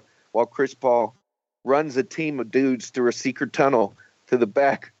front door while Chris Paul runs a team of dudes through a secret tunnel to the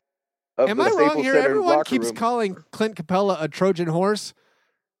back of Am the I Staples wrong here? Center Everyone locker keeps room. calling Clint Capela a Trojan horse.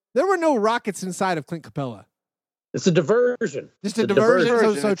 There were no rockets inside of Clint Capela. It's a diversion. Just a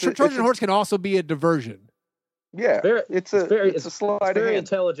diversion. So Trojan horse can also be a diversion. Yeah, it's a very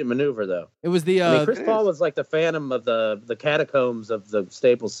intelligent maneuver, though. It was the Chris Paul was like the Phantom of the catacombs of the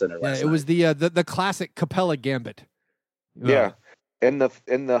Staples Center. Last night. Was the classic Capela Gambit. Yeah, and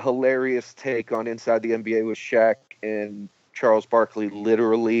the hilarious take on Inside the NBA with Shaq and Charles Barkley.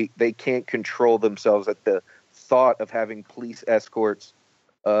 Literally, they can't control themselves at the thought of having police escorts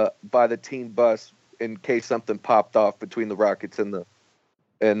by the team bus in case something popped off between the Rockets and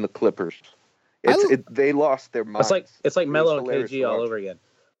the Clippers. They lost their minds. It's like Melo and KG all over again.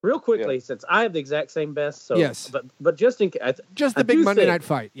 Real quickly, since I have the exact same best, so yes, but just in case, just the big Monday night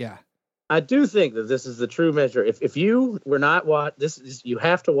fight, yeah. I do think that this is the true measure. If you were not you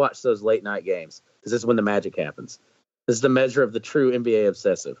have to watch those late night games because this is when the magic happens. This is the measure of the true NBA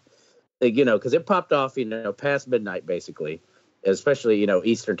obsessive. Because it popped off, past midnight basically, especially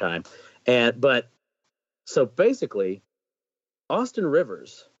Eastern time, so basically, Austin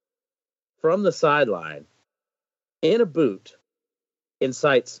Rivers from the sideline in a boot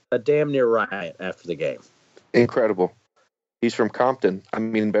incites a damn near riot after the game. Incredible. He's from Compton.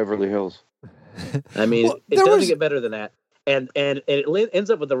 Beverly Hills. It doesn't get better than that. And it ends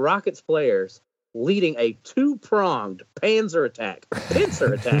up with the Rockets players leading a two-pronged pincer attack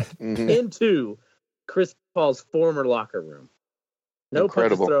into Chris Paul's former locker room. No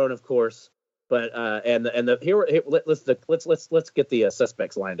punches thrown, of course. But let's get the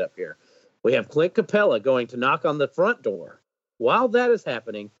suspects lined up here. We have Clint Capela going to knock on the front door. While that is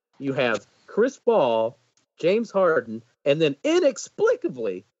happening, you have Chris Paul, James Harden, and then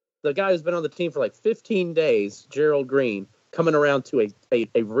inexplicably, the guy who's been on the team for like 15 days, Gerald Green, coming around to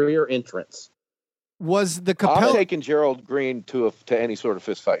a rear entrance. Was the Capela? I'm taking Gerald Green to any sort of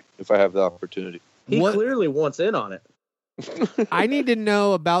fist fight if I have the opportunity. He clearly wants in on it. I need to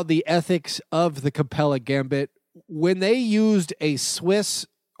know about the ethics of the Capela Gambit. When they used a Swiss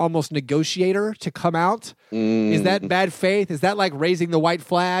almost negotiator to come out, is that bad faith? Is that like raising the white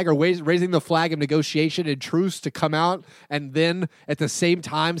flag or raising the flag of negotiation and truce to come out and then at the same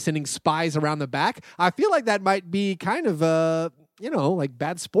time sending spies around the back? I feel like that might be kind of like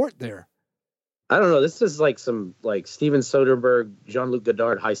bad sport there. I don't know. This is like some Steven Soderbergh, Jean-Luc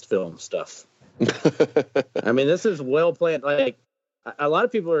Godard heist film stuff. I mean, this is well planned. Like a lot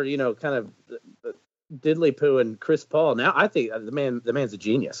of people are, kind of diddly poo and Chris Paul. Now I think the man's a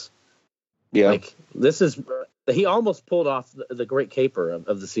genius. Yeah. Like he almost pulled off the great caper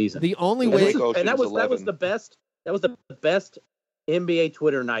of the season. The only way, and that was the best. That was the best NBA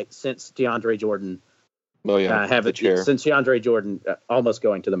Twitter night since DeAndre Jordan. Oh yeah, since DeAndre Jordan almost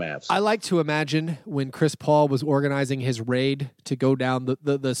going to the Mavs. I like to imagine when Chris Paul was organizing his raid to go down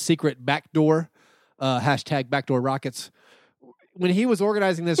the secret backdoor, hashtag backdoor Rockets. When he was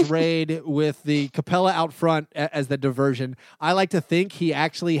organizing this raid with the Capela out front as the diversion, I like to think he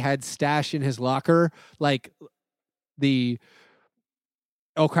actually had stash in his locker, like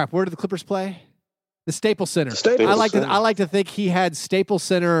oh crap, where did the Clippers play? The Staples Center. I like to think he had Staples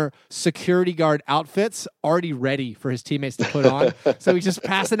Center security guard outfits already ready for his teammates to put on. So he's just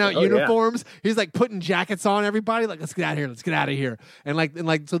passing out uniforms. Yeah. He's like putting jackets on everybody. Like, let's get out of here. Let's get out of here.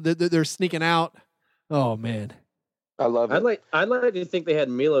 And so they're sneaking out. Oh man, I love it. I'd like to think they had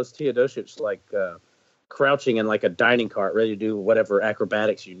Milos Teodosic like crouching in like a dining cart, ready to do whatever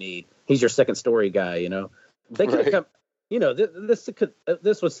acrobatics you need. He's your second story guy. They could come.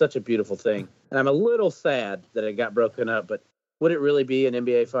 This was such a beautiful thing, and I'm a little sad that it got broken up. But would it really be an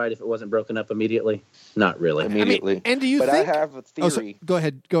NBA fight if it wasn't broken up immediately? Not really. Immediately. And do you think? I have a theory. Go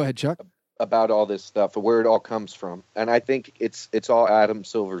ahead, Chuck. About all this stuff, where it all comes from, and I think it's all Adam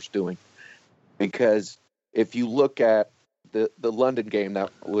Silver's doing, because if you look at the London game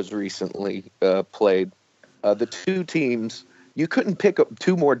that was recently played, the two teams, you couldn't pick up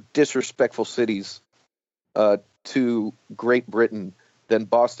two more disrespectful cities to Great Britain than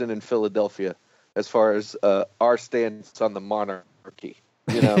Boston and Philadelphia as far as our stance on the monarchy.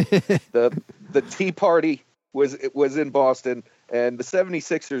 The Tea Party was in Boston, and the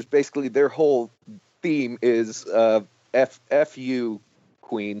 76ers, basically their whole theme is F you,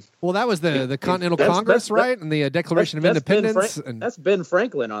 Queen. Well, that was the Continental Congress, right? And the Declaration of Independence. That's Ben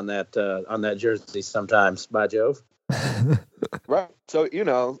Franklin on that jersey sometimes, by Jove. Right. So,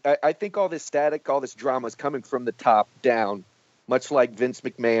 I think all this static, all this drama is coming from the top down, much like Vince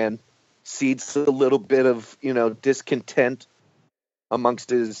McMahon seeds a little bit of, discontent amongst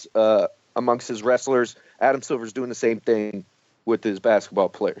his wrestlers. Adam Silver's doing the same thing with his basketball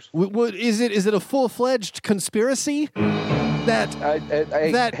players. Is it a full-fledged conspiracy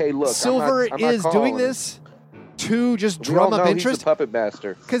that hey, look, Silver I'm not is doing this to just drum up interest? He's the puppet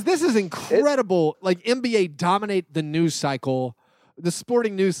master. Because this is incredible. Like, NBA dominate the news cycle, the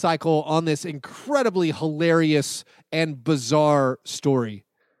sporting news cycle, on this incredibly hilarious and bizarre story.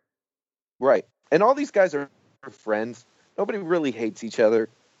 Right. And all these guys are friends. Nobody really hates each other.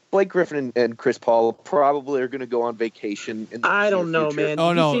 Blake Griffin and Chris Paul probably are going to go on vacation. I don't know, future.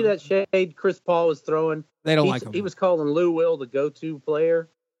 man. Did you see that shade Chris Paul was throwing? They don't like him. He was calling Lou Will the go-to player.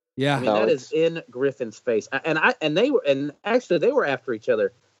 Yeah, I mean, that is in Griffin's face. And they were after each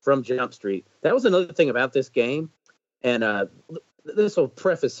other from Jump Street. That was another thing about this game. And this will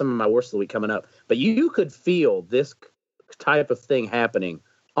preface some of my worst of the week coming up. But you could feel this type of thing happening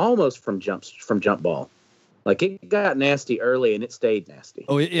almost from jump ball. Like, it got nasty early, and it stayed nasty.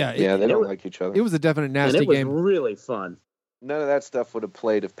 Oh, yeah. They don't like each other. It was a definite nasty game. And it was really fun. None of that stuff would have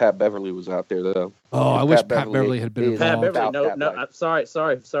played if Pat Beverly was out there, though. Oh, I wish Pat Beverly had been involved. Pat Beverly, no, I'm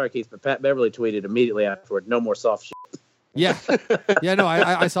sorry, Keith, but Pat Beverly tweeted immediately afterward, no more soft shit. Yeah. Yeah, no,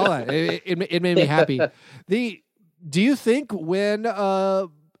 I saw that. It made me happy. Do you think when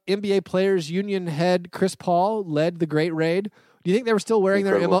NBA Players Union head Chris Paul led the Great Raid, do you think they were still wearing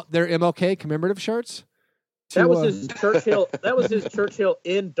their MLK commemorative shirts? That was his Churchill. That was his Churchill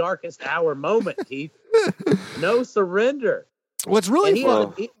in darkest hour moment, Keith. No surrender. What's really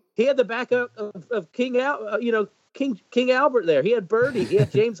fun? He had the backup of King Albert there. He had Birdie. He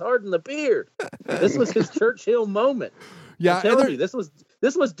had James Harden the beard. This was his Churchill moment. Yeah, I'm telling you, this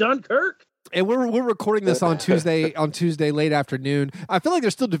was Dunkirk. And we're recording this on Tuesday late afternoon. I feel like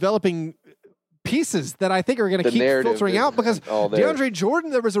they're still developing pieces that I think are going to keep filtering out, because DeAndre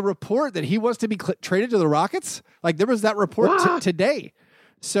Jordan, there was a report that he wants to be traded to the Rockets. Like, there was that report today.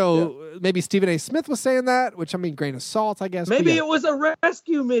 So maybe Stephen A. Smith was saying that, which, I mean, grain of salt, I guess. Maybe it was a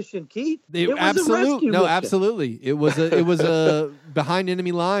rescue mission, Keith. Absolutely. It was a behind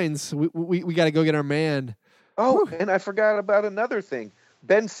enemy lines. We got to go get our man. Oh, and I forgot about another thing.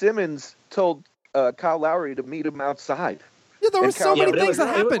 Ben Simmons told Kyle Lowry to meet him outside. Yeah, there were so many things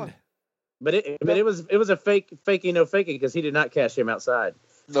that happened. But it was a faking because he did not cash him outside.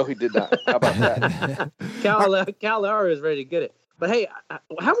 No, he did not. How about that? Cal Lowry was ready to get it. But hey,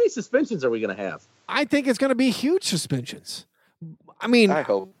 how many suspensions are we going to have? I think it's going to be huge suspensions. I mean, I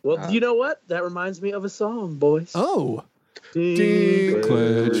hope. Well, you know what? That reminds me of a song, boys. Oh.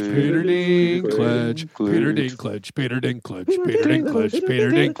 Dinklage, Peter Dinklage. Dinklage, Peter Dinklage, Peter Dinklage, Peter Dinklage,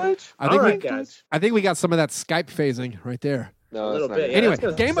 Peter Dinklage. I think we got some of that Skype phasing right there. No, A little that's not bit. good. Anyway,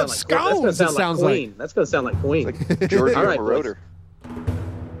 that's Game gonna of sound like Scones, it sounds like. Queen. That's going to sound like Queen. Like Giorgio All right, Moroder.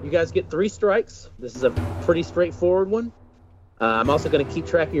 You guys get 3 strikes. This is a pretty straightforward one. I'm also going to keep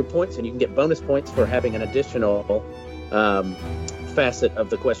track of your points, and you can get bonus points for having an additional facet of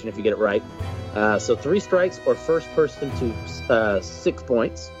the question if you get it right. So 3 strikes or first person to 6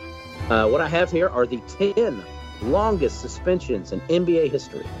 points. What I have here are the 10 longest suspensions in NBA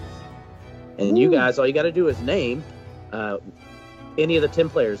history. And you guys, all you got to do is name any of the 10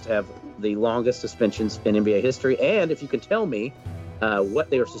 players to have the longest suspensions in NBA history. And if you can tell me what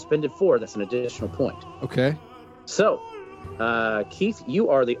they were suspended for, that's an additional point. Okay. So, Keith, you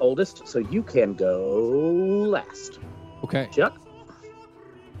are the oldest, so you can go last. Okay. Chuck?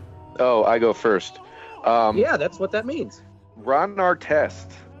 Oh, I go first. Yeah, that's what that means. Ron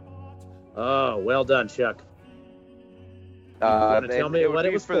Artest. Oh, well done, Chuck. Want to tell me what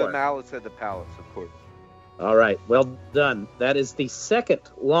it was for? The Malice at the Palace, of course. All right, well done. That is the second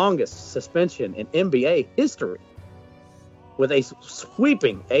longest suspension in NBA history, with a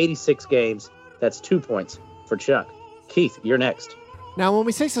sweeping 86 games. That's 2 points for Chuck. Keith, you're next. Now, when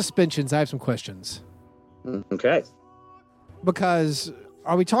we say suspensions, I have some questions. Okay. Because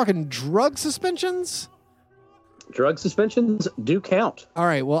are we talking drug suspensions? Drug suspensions do count. All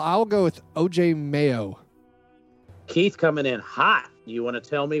right, well, I'll go with O.J. Mayo. Keith coming in hot. You want to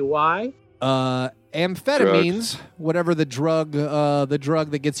tell me why? Amphetamines, whatever the drug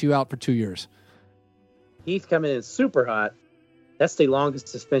that gets you out for 2 years. Keith coming in super hot. That's the longest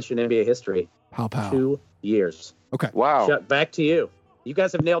suspension in NBA history. Pow. 2 years. Okay. Wow. Chuck, back to you. You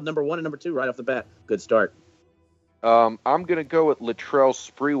guys have nailed number 1 and number 2 right off the bat. Good start. I'm going to go with Latrell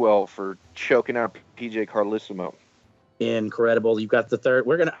Sprewell for choking out PJ Carlissimo. Incredible. You got the third.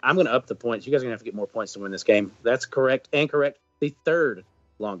 I'm gonna up the points. You guys are gonna have to get more points to win this game. That's correct and correct. The third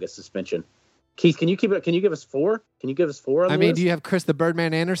longest suspension. Keith, can you keep it? Can you give us 4? Can you give us 4 on the list? Do you have Chris the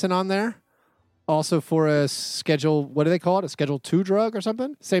Birdman Anderson on there? Also for a schedule, what do they call it? A Schedule 2 drug or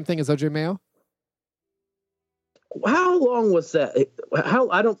something? Same thing as O.J. Mayo? How long was that?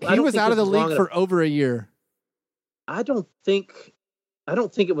 He was out of the league for over a year. I don't think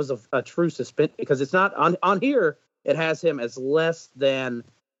it was a true suspension because it's not on here. It has him as less than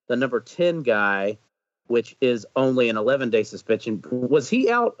the number 10 guy, which is only an 11-day suspension. Was he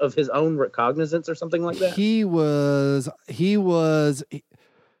out of his own recognizance or something like that? He was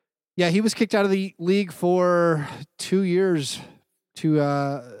kicked out of the league for 2 years. He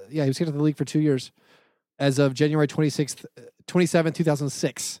was kicked out of the league for 2 years as of January 27,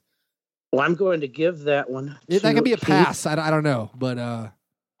 2006. Well, I'm going to give that one. That could be a pass. I don't know, but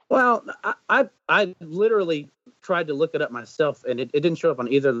well, I literally tried to look it up myself, and it didn't show up on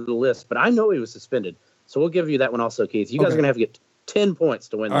either of the lists, but I know he was suspended. So we'll give you that one also, Keith. You guys are going to have to get 10 points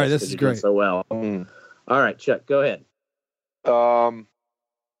to win All right, this. this is you're doing great. So well. Mm. All right, Chuck, go ahead.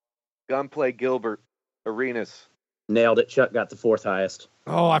 Gunplay Gilbert Arenas. Nailed it. Chuck got the 4th highest.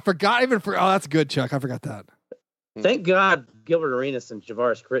 I forgot that's good, Chuck. I forgot that. Thank God Gilbert Arenas and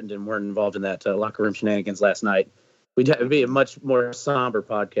Javaris Crittenden weren't involved in that locker room shenanigans last night. It'd be a much more somber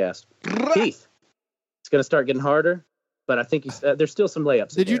podcast. Keith, it's going to start getting harder, but I think there's still some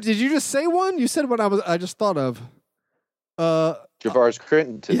layups. Did you just say one? You said what I just thought of. Javaris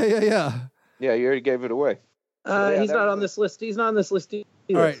Crittenden. Yeah. Yeah, you already gave it away. He's not on this list. He's not on this list either.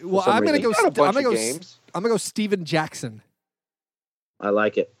 All right. Well, I'm going to go Steven Jackson. I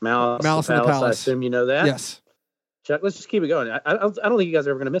like it. Malice in the Palace. I assume you know that. Yes. Chuck, let's just keep it going. I don't think you guys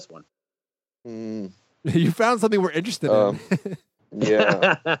are ever going to miss one. You found something we're interested in.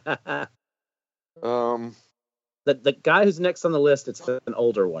 Yeah. The guy who's next on the list, it's an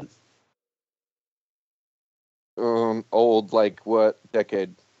older one. Old, like what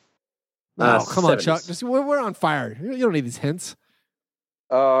decade? Oh, come on, 70s. Chuck. We're on fire. You don't need these hints.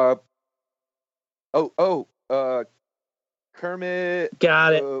 Kermit.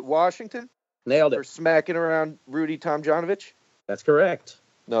 Got it. Washington. Nailed For it. smacking around Rudy Tomjanovich. That's correct.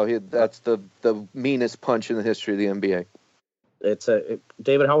 No, that's the meanest punch in the history of the NBA. It's a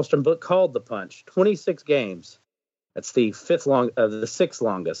David Hallstrom book called The Punch. 26 games. That's the 6th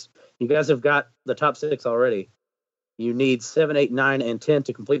longest. You guys have got the top 6 already. You need 7, 8, 9, and 10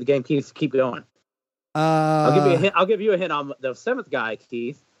 to complete the game. Keith, keep going. I'll give you a hint. I'll give you a hint on the 7th guy,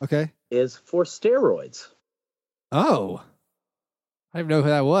 Keith. Okay. Is for steroids. Oh. I didn't know who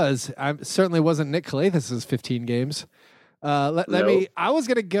that was. I certainly wasn't Nick Calathis' 15 games. Let me. I was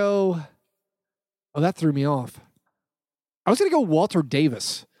gonna go. Oh, that threw me off. I was gonna go Walter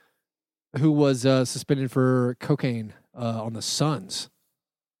Davis, who was suspended for cocaine on the Suns.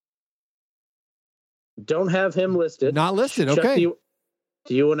 Don't have him listed. Not listed. Chuck, Okay.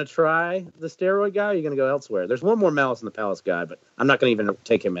 Do you want to try the steroid guy? Or are you going to go elsewhere? There's one more Malice in the Palace guy, but I'm not going to even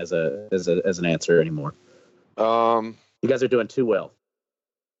take him as an answer anymore. You guys are doing too well.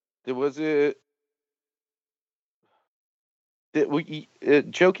 Joakim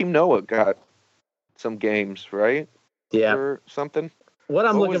Noah got some games, right? Yeah. Or something. What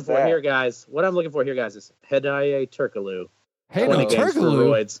I'm looking for that? here, guys. What I'm looking for here, guys, is Hediye Turkoglu. Hey, 20 no, games for Turkoglu.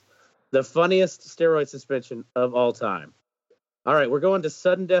 roids. The funniest steroid suspension of all time. All right, we're going to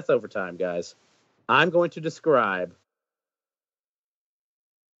sudden death overtime, guys. I'm going to describe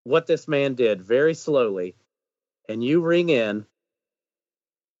what this man did very slowly, and you ring in,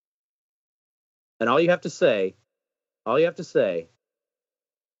 and all you have to say to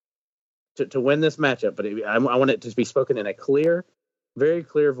win this matchup, but I want it to be spoken in a clear, very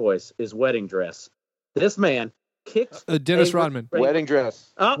clear voice, is wedding dress. This man kicked Dennis Rodman. Wedding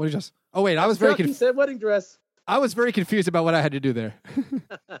dress. Oh, What did you just? Oh wait, I was very He said wedding dress. I was very confused about what I had to do there.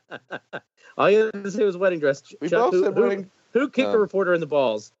 All you had to say was wedding dress. We Chuck, both said wedding. Who kicked the reporter in the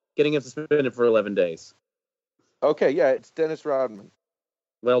balls, getting him suspended for 11 days? Okay, yeah, it's Dennis Rodman.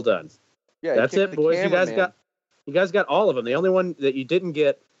 Well done. Yeah, That's it, boys. You guys got all of them. The only one that you didn't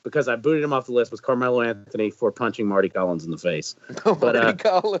get, because I booted him off the list, was Carmelo Anthony for punching Marty Collins in the face. Marty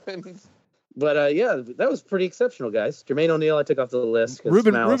Collins. But yeah, that was pretty exceptional, guys. Jermaine O'Neal, I took off the list.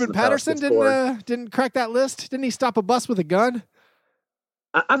 Ruben Patterson didn't crack that list. Didn't he stop a bus with a gun?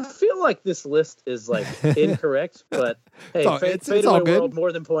 I feel like this list is like incorrect, but hey, it's all good. World,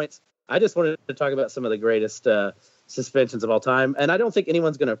 more than points. I just wanted to talk about some of the greatest suspensions of all time, and I don't think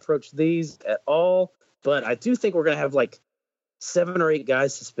anyone's going to approach these at all. But I do think we're going to have like 7 or 8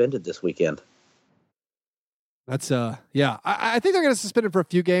 guys suspended this weekend. That's yeah. I think they're going to suspend it for a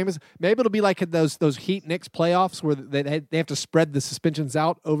few games. Maybe it'll be like those Heat Knicks playoffs where they have to spread the suspensions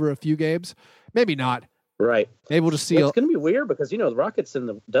out over a few games. Maybe not. Right. Maybe we'll just see. It's going to be weird because the Rockets and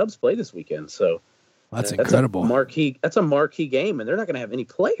the Dubs play this weekend, so that's incredible. That's a marquee game, and they're not going to have any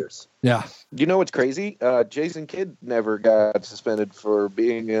players. Yeah. You know what's crazy? Jason Kidd never got suspended for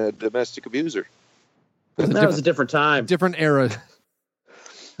being a domestic abuser. That was a different time. Different era.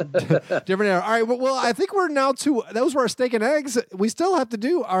 Different era. All right. Well, I think we're now to those were our steak and eggs. We still have to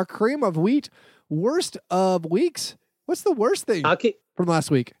do our cream of wheat worst of weeks. What's the worst thing from last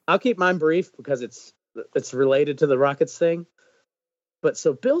week? I'll keep mine brief because it's related to the Rockets thing. But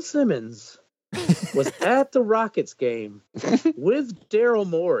so Bill Simmons was at the Rockets game with Daryl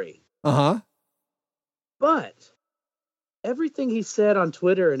Morey. Uh-huh. But everything he said on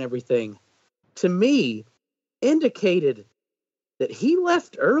Twitter and everything, to me, indicated that he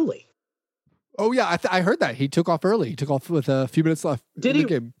left early. Oh, yeah. I heard that. He took off early. He took off with a few minutes left. Did he?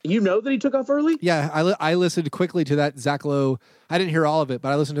 Game. You know that he took off early? Yeah. I listened quickly to that Zach Lowe. I didn't hear all of it,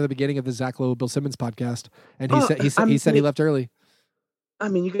 but I listened to the beginning of the Zach Lowe Bill Simmons podcast, and he said he left early. I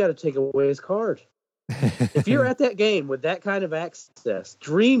mean, you got to take away his card. If you're at that game with that kind of access,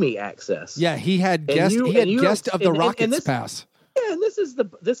 dreamy access. Yeah, he had guest of the Rockets pass. Yeah, and this is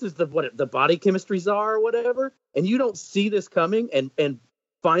the body chemistry czar or whatever, and you don't see this coming and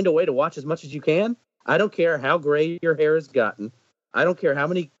find a way to watch as much as you can. I don't care how gray your hair has gotten. I don't care how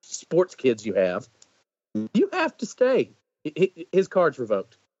many sports kids you have. You have to stay. His card's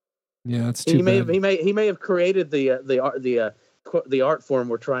revoked. Yeah, that's too bad. He may have created the art form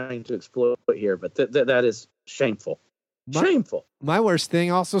we're trying to exploit here, but that is shameful. Shameful. My worst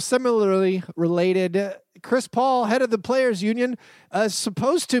thing, also similarly related, Chris Paul, head of the Players Union,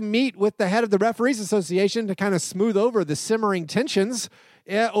 supposed to meet with the head of the Referees Association to kind of smooth over the simmering tensions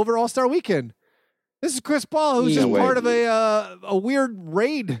over All-Star Weekend. This is Chris Paul, who's just part of a weird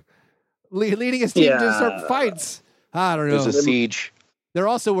raid leading his team to start fights. I don't know. There's a siege. There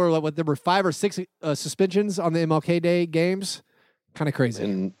also were there were 5 or 6 suspensions on the MLK Day games. Kind of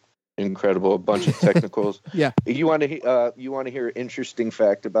crazy. Incredible, a bunch of technicals. Yeah. You want to hear an interesting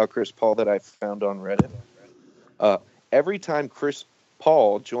fact about Chris Paul that I found on Reddit? Every time Chris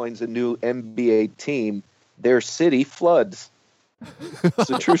Paul joins a new NBA team, their city floods. It's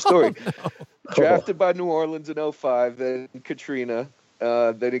a true story. Oh, no. Drafted by New Orleans in 2005, then Katrina.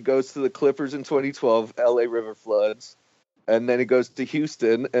 Then it goes to the Clippers in 2012, LA River floods. And then it goes to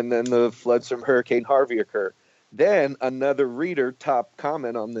Houston, and then the floods from Hurricane Harvey occur. Then another reader top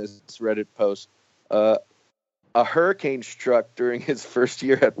comment on this Reddit post. A hurricane struck during his first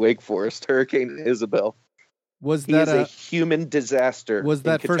year at Wake Forest, Hurricane Isabel. Was he that is a human disaster? Was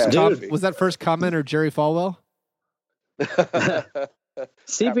that first commenter Jerry Falwell?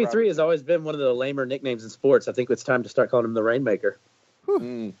 CP3 has always been one of the lamer nicknames in sports. I think it's time to start calling him the Rainmaker.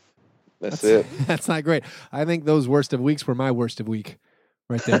 That's it. That's not great. I think those worst of weeks were my worst of week.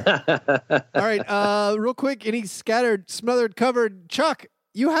 right there. All right, real quick, any scattered, smothered, covered. Chuck,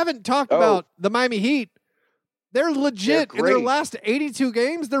 you haven't talked about the Miami Heat. They're legit in their last 82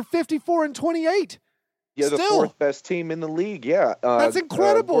 games. They're 54-28. Yeah, the Still. fourth best team in the league. Yeah, That's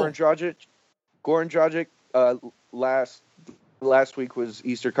incredible. Goran Dragic, last week was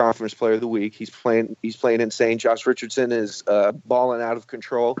Eastern Conference Player of the Week. He's playing insane. Josh Richardson is balling out of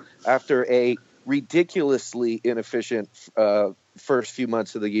control after a ridiculously inefficient first few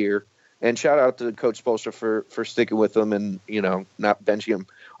months of the year. And shout out to Coach Spoelstra for sticking with him and not benching him.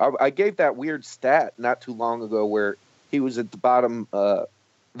 I gave that weird stat not too long ago where he was at the bottom of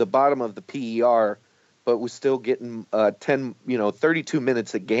the PER, but was still getting 32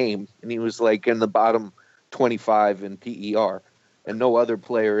 minutes a game, and he was like in the bottom 25 in PER, and no other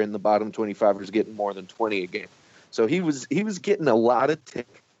player in the bottom 25 was getting more than 20 a game. So he was getting a lot of tick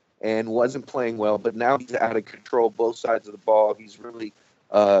and wasn't playing well, but now he's out of control both sides of the ball. He's really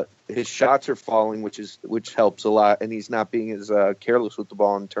his shots are falling, which helps a lot, and he's not being as careless with the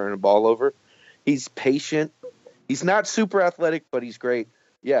ball and turning the ball over. He's patient. He's not super athletic, but he's great.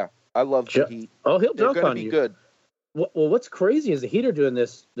 Yeah, I love the Heat. Oh, he'll dunk on be you. Good. Well, what's crazy is the Heat are doing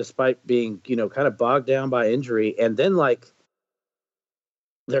this despite being, kind of bogged down by injury, and then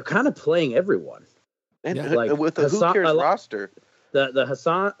they're kind of playing everyone. And with a who cares roster. The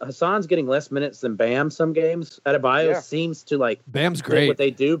Hassan's getting less minutes than Bam some games. Adebayo seems to Bam's great. What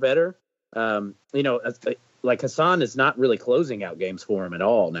they do better. Hassan is not really closing out games for him at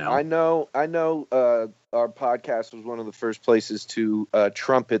all now. I know. Our podcast was one of the first places to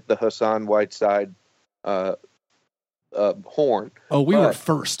trumpet the Hassan Whiteside horn. Oh, we were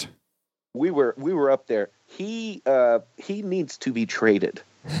first. We were up there. He needs to be traded.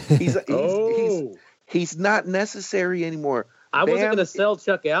 He's not necessary anymore. I wasn't going to sell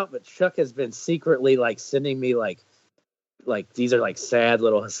Chuck out, but Chuck has been secretly sending me these are sad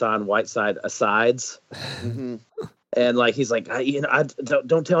little Hassan Whiteside asides. Mm-hmm. And he's like, I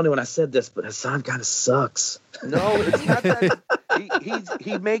don't tell anyone I said this, but Hassan kind of sucks. No, it's not that.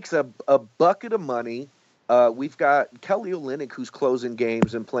 He makes a bucket of money. We've got Kelly Olynyk who's closing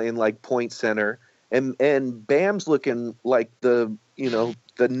games and playing point center, and Bam's looking like the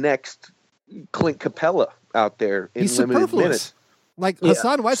next Clint Capella out there in He's limited superfluous. minutes.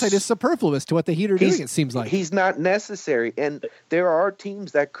 Hassan Whiteside is superfluous to what the Heat are doing, it seems like. He's not necessary. And there are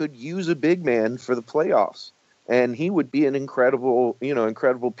teams that could use a big man for the playoffs. And he would be an incredible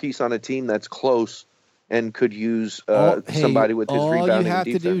piece on a team that's close and could use somebody with his rebounding defense. All you have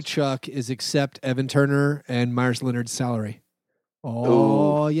to do, Chuck, is accept Evan Turner and Myers Leonard's salary.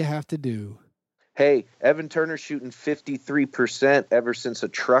 All you have to do. Hey, Evan Turner shooting 53% ever since a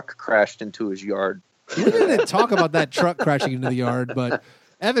truck crashed into his yard. We didn't talk about that truck crashing into the yard, but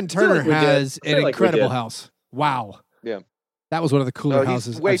Evan Turner has an incredible house. Wow. Yeah. That was one of the cooler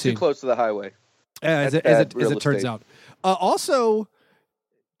houses way I've seen. too close to the highway. As it turns out. Also,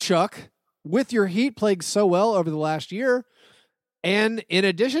 Chuck, with your Heat playing so well over the last year, and in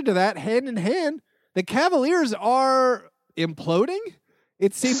addition to that, hand in hand, the Cavaliers are imploding,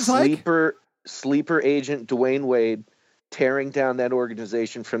 it seems Sleeper agent Dwayne Wade tearing down that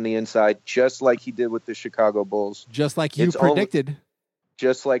organization from the inside, just like he did with the Chicago Bulls. Just like you predicted.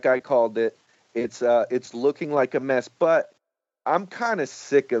 Just like I called it. It's looking like a mess, but I'm kind of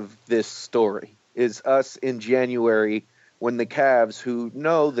sick of this story. Is us in January when the Cavs, who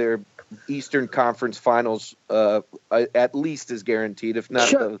know their Eastern Conference Finals at least is guaranteed, if not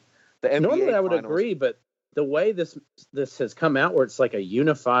the NBA Normally I would finals. agree, but the way this has come out where it's like a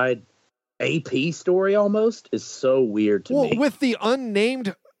unified AP story almost is so weird to me. Well, with the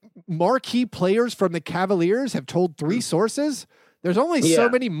unnamed marquee players from the Cavaliers have told three sources, there's only so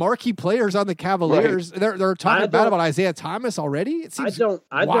many marquee players on the Cavaliers. Right. They're talking about Isaiah Thomas already. It seems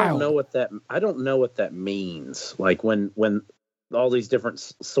I don't know what that means. Like when all these different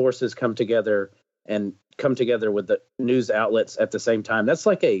sources come together with the news outlets at the same time. That's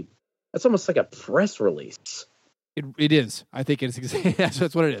almost like a press release. It is. I think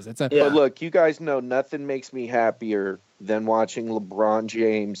that's what it is. But look, you guys know nothing makes me happier than watching LeBron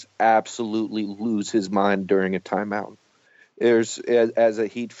James absolutely lose his mind during a timeout. As a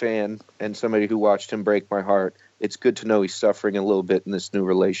Heat fan and somebody who watched him break my heart, it's good to know he's suffering a little bit in this new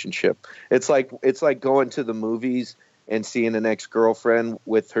relationship. It's like going to the movies and seeing an ex-girlfriend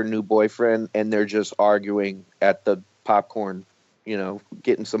with her new boyfriend, and they're just arguing at the popcorn,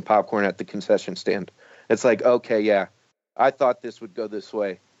 getting some popcorn at the concession stand. It's like, okay, yeah, I thought this would go this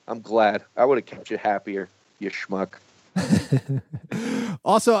way. I'm glad. I would have kept you happier, you schmuck.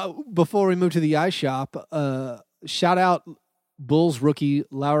 Also, before we move to the ice shop, shout out Bulls rookie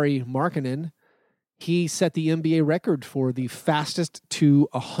Lauri Markkanen. he set the NBA record for the fastest to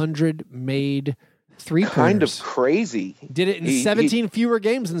 100 made three-pointers. Kind of crazy. Did it in 17 fewer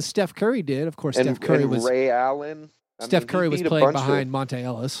games than Steph Curry did. Of course, Steph Curry was Ray Allen. Steph Curry was playing behind Monte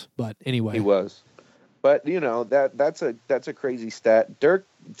Ellis, but anyway, he was. But that's a crazy stat. Dirk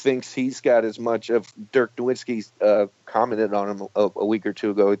thinks he's got as much of Dirk Nowitzki's commented on him a week or two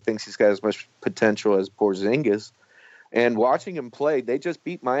ago. He thinks he's got as much potential as Porzingis. And watching him play, they just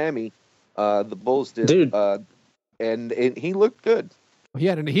beat Miami. The Bulls did, dude, and he looked good. He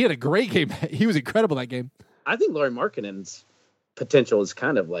had a great game. He was incredible that game. I think Lauri Markkanen's potential is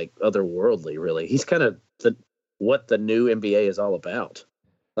kind of like otherworldly. Really, he's kind of what the new NBA is all about.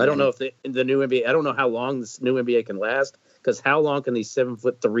 I don't know if the new NBA. I don't know how long this new NBA can last. Because how long can these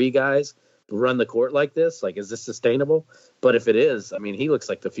 7'3" guys run the court like this? Like, is this sustainable? But if it is, I mean, he looks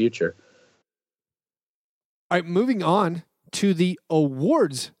like the future. All right, moving on to the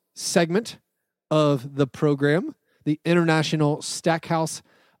awards segment of the program, the International Stackhouse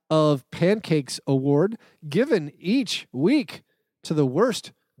of Pancakes Award, given each week to the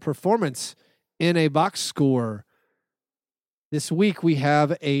worst performance in a box score. This week we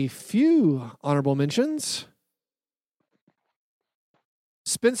have a few honorable mentions.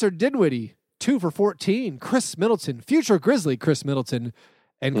 Spencer Dinwiddie, 2 for 14. Chris Middleton, future Grizzly Chris Middleton,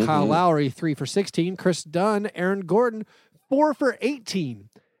 and Kyle Lowry, 3 for 16. Chris Dunn, Aaron Gordon, 4 for 18.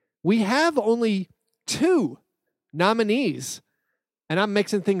 We have only 2 nominees, and I'm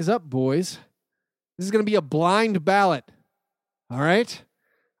mixing things up, boys. This is going to be a blind ballot. All right?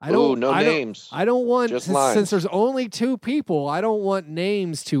 No names. I don't want, Just since there's only 2 people, I don't want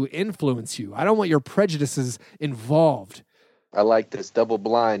names to influence you. I don't want your prejudices involved. I like this double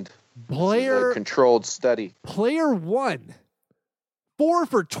blind. Player controlled study. Player 1, 4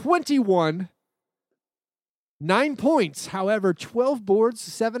 for 21, 9 points. However, 12 boards,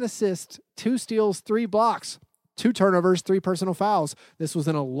 7 assists, 2 steals, 3 blocks, 2 turnovers, 3 personal fouls. This was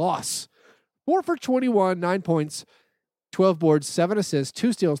in a loss. 4 for 21, 9 points, 12 boards, 7 assists,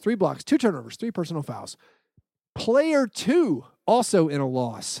 2 steals, 3 blocks, 2 turnovers, 3 personal fouls. Player 2, also in a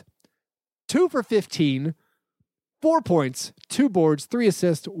loss. 2 for 15, 4 points, 2 boards, 3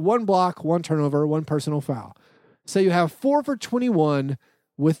 assists, 1 block, 1 turnover, 1 personal foul. So you have 4 for 21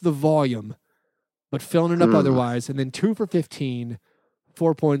 with the volume, but filling it up otherwise. And then 2 for 15,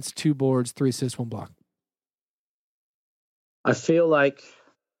 4 points, 2 boards, 3 assists, 1 block. I feel like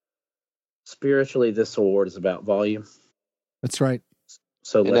spiritually this award is about volume. That's right.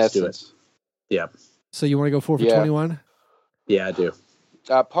 So let's do it. Yeah. So you want to go 4 for 21? Yeah, I do.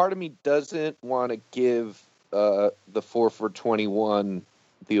 Part of me doesn't want to give the 4 for 21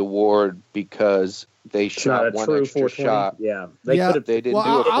 the award because they shot one extra shot. Yeah. They didn't do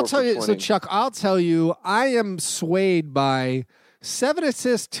a 4 I'll tell you. 20. So Chuck, I'll tell you, I am swayed by 7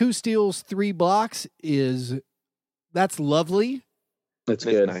 assists, 2 steals, 3 blocks that's lovely. That's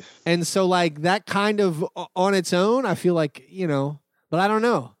good. Nice. And so like that kind of on its own, I feel like, but I don't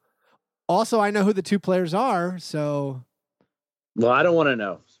know. Also, I know who the 2 players are. So. Well, I don't want to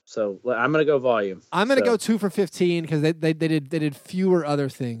know. So I'm going to go volume. I'm going to go 2 for 15 because they did fewer other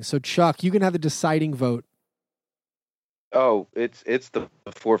things. So Chuck, you can have the deciding vote. Oh, it's the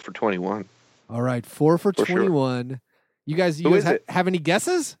 4 for 21. All right, 4 for 21. Sure. You guys have any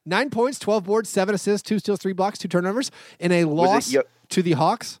guesses? 9 points, 12 boards, 7 assists, 2 steals, 3 blocks, 2 turnovers in a loss to the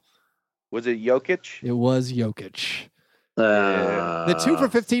Hawks. Was it Jokic? It was Jokic. The 2 for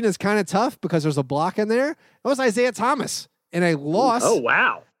 15 is kind of tough because there's a block in there. It was Isaiah Thomas in a loss. Oh,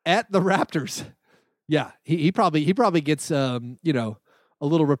 wow. At the Raptors. Yeah, he probably gets a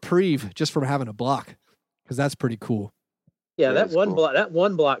little reprieve just from having a block because that's pretty cool. Yeah, that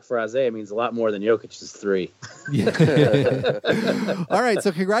one block for Isaiah means a lot more than Jokic's 3. Yeah. All right,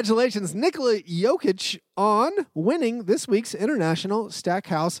 so congratulations, Nikola Jokic, on winning this week's International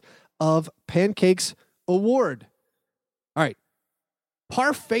Stackhouse of Pancakes Award. All right,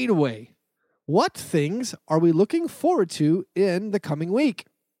 par fadeaway. What things are we looking forward to in the coming week?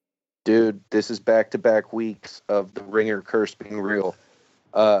 Dude, this is back-to-back weeks of the Ringer curse being real.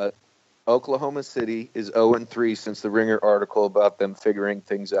 Oklahoma City is 0-3 since the Ringer article about them figuring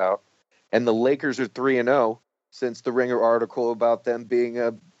things out. And the Lakers are 3-0 since the Ringer article about them being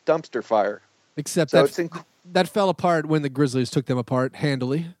a dumpster fire. Except that fell apart when the Grizzlies took them apart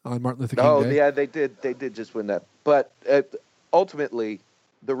handily on Martin Luther King Day. Oh, yeah, they did. They did just win that. But ultimately,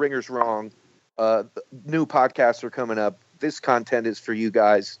 the Ringer's wrong. New podcasts are coming up. This content is for you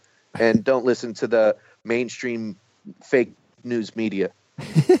guys. And don't listen to the mainstream fake news media.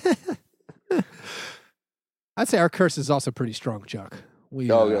 I'd say our curse is also pretty strong, Chuck.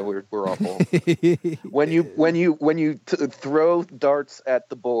 Oh yeah, we're awful. when you throw darts at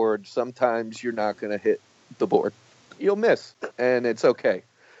the board, sometimes you're not going to hit the board. You'll miss, and it's okay.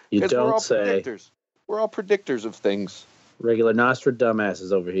 You don't we're all say. Predictors. We're all predictors of things. Regular Nostra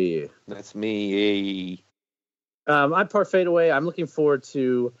dumbasses over here. That's me. I parfait away. I'm looking forward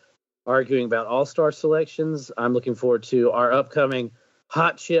to arguing about all-star selections. I'm looking forward to our upcoming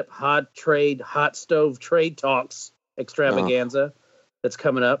hot chip, hot trade, hot stove trade talks extravaganza that's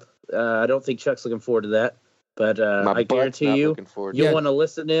coming up. I don't think Chuck's looking forward to that, but I guarantee you, you'll want to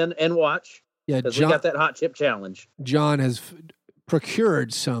listen in and watch. Yeah, because we got that hot chip challenge. John has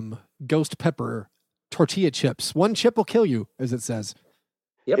procured some ghost pepper tortilla chips. One chip will kill you, as it says.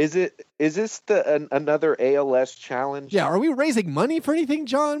 Yep. Is this another ALS challenge? Yeah. Are we raising money for anything,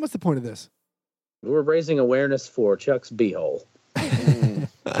 John? What's the point of this? We're raising awareness for Chuck's beehole.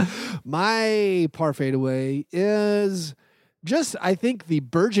 My parfait away is just, I think, the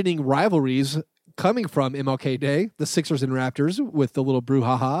burgeoning rivalries coming from MLK Day, the Sixers and Raptors with the little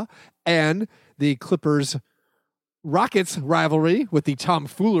brouhaha, and the Clippers Rockets rivalry with the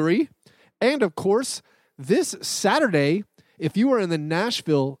tomfoolery. And of course, this Saturday, if you are in the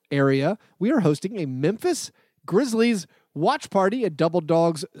Nashville area, we are hosting a Memphis Grizzlies watch party at Double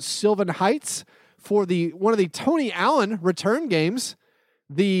Dogs Sylvan Heights for one of the Tony Allen return games,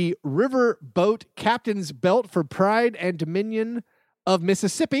 the River Boat Captain's Belt for Pride and Dominion of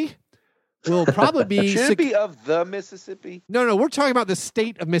Mississippi. Will probably be should it be of the Mississippi? No, we're talking about the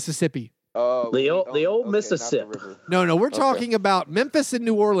state of Mississippi. Oh, the old Mississippi. No, we're talking about Memphis and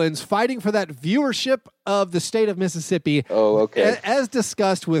New Orleans fighting for that viewership of the state of Mississippi. Oh, okay. As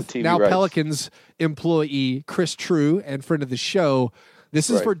discussed with now rights. Pelicans employee Chris True and friend of the show. This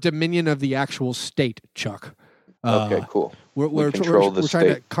is for Dominion of the actual state, Chuck. Okay, cool. We're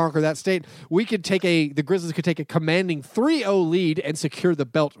trying to conquer that state. The Grizzlies could take a commanding 3-0 lead and secure the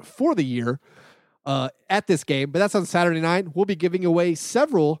belt for the year at this game. But that's on Saturday night. We'll be giving away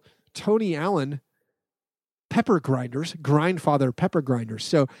several Tony Allen pepper grinders, Grindfather pepper grinders.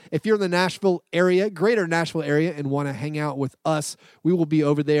 So if you're in the Nashville area, greater Nashville area, and want to hang out with us, we will be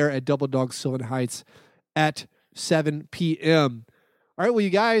over there at Double Dog Sylvan Heights at 7 p.m. All right, well, you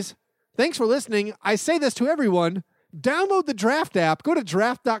guys, thanks for listening. I say this to everyone. Download the Draft app. Go to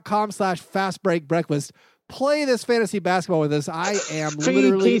draft.com/fastbreakbreakfast. Play this fantasy basketball with us. I am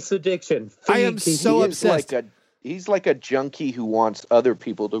literally... Keith's addiction. I am so obsessed. He's like a junkie who wants other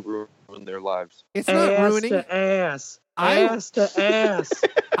people to ruin their lives. It's not ruining. Ass to ass.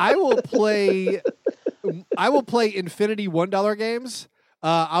 I will play infinity $1 games.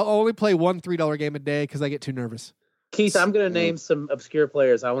 I'll only play one $3 game a day because I get too nervous. Keith, I'm going to name some obscure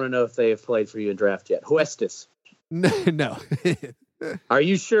players. I want to know if they have played for you in draft yet. Huestis. No. Are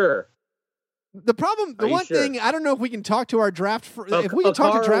you sure? The one thing, I don't know if we can talk to our draft. If we can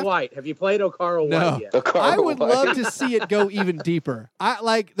talk to draft. White. Have you played Okara White yet? I would love to see it go even deeper.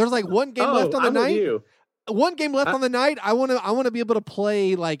 There's like one game left on the night. One game left on the night. I want to be able to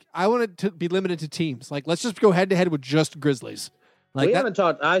play. I want it to be limited to teams. Let's just go head to head with just Grizzlies. We haven't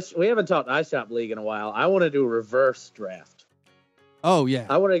talked iShop League in a while. I want to do a reverse draft. Oh yeah,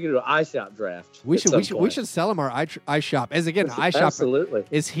 I want to do an iShop draft. We should sell them our iShop. As again, iShop absolutely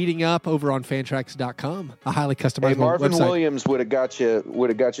is heating up over on Fantrax.com, a highly customizable Hey, Marvin website. Williams would have got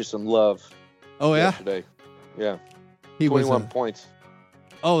you some love. Oh yeah, yesterday. Yeah, he 21 points.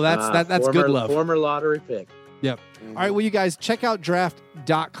 Oh, that's good love. Former lottery pick. Yep. Mm-hmm. All right, well, you guys check out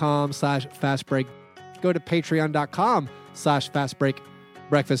draft.com/fastbreak. Go to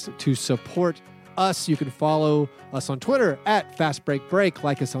patreon.com/fastbreakbreakfast to support us. You can follow us on Twitter at FastBreakBreak.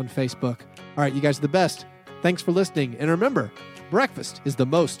 Like us on Facebook. All right, you guys are the best. Thanks for listening. And remember, breakfast is the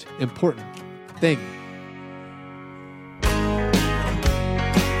most important thing.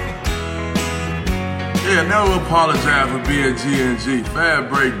 Yeah, never apologize for being G&G. Fast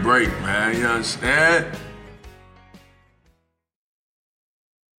break, man. You understand?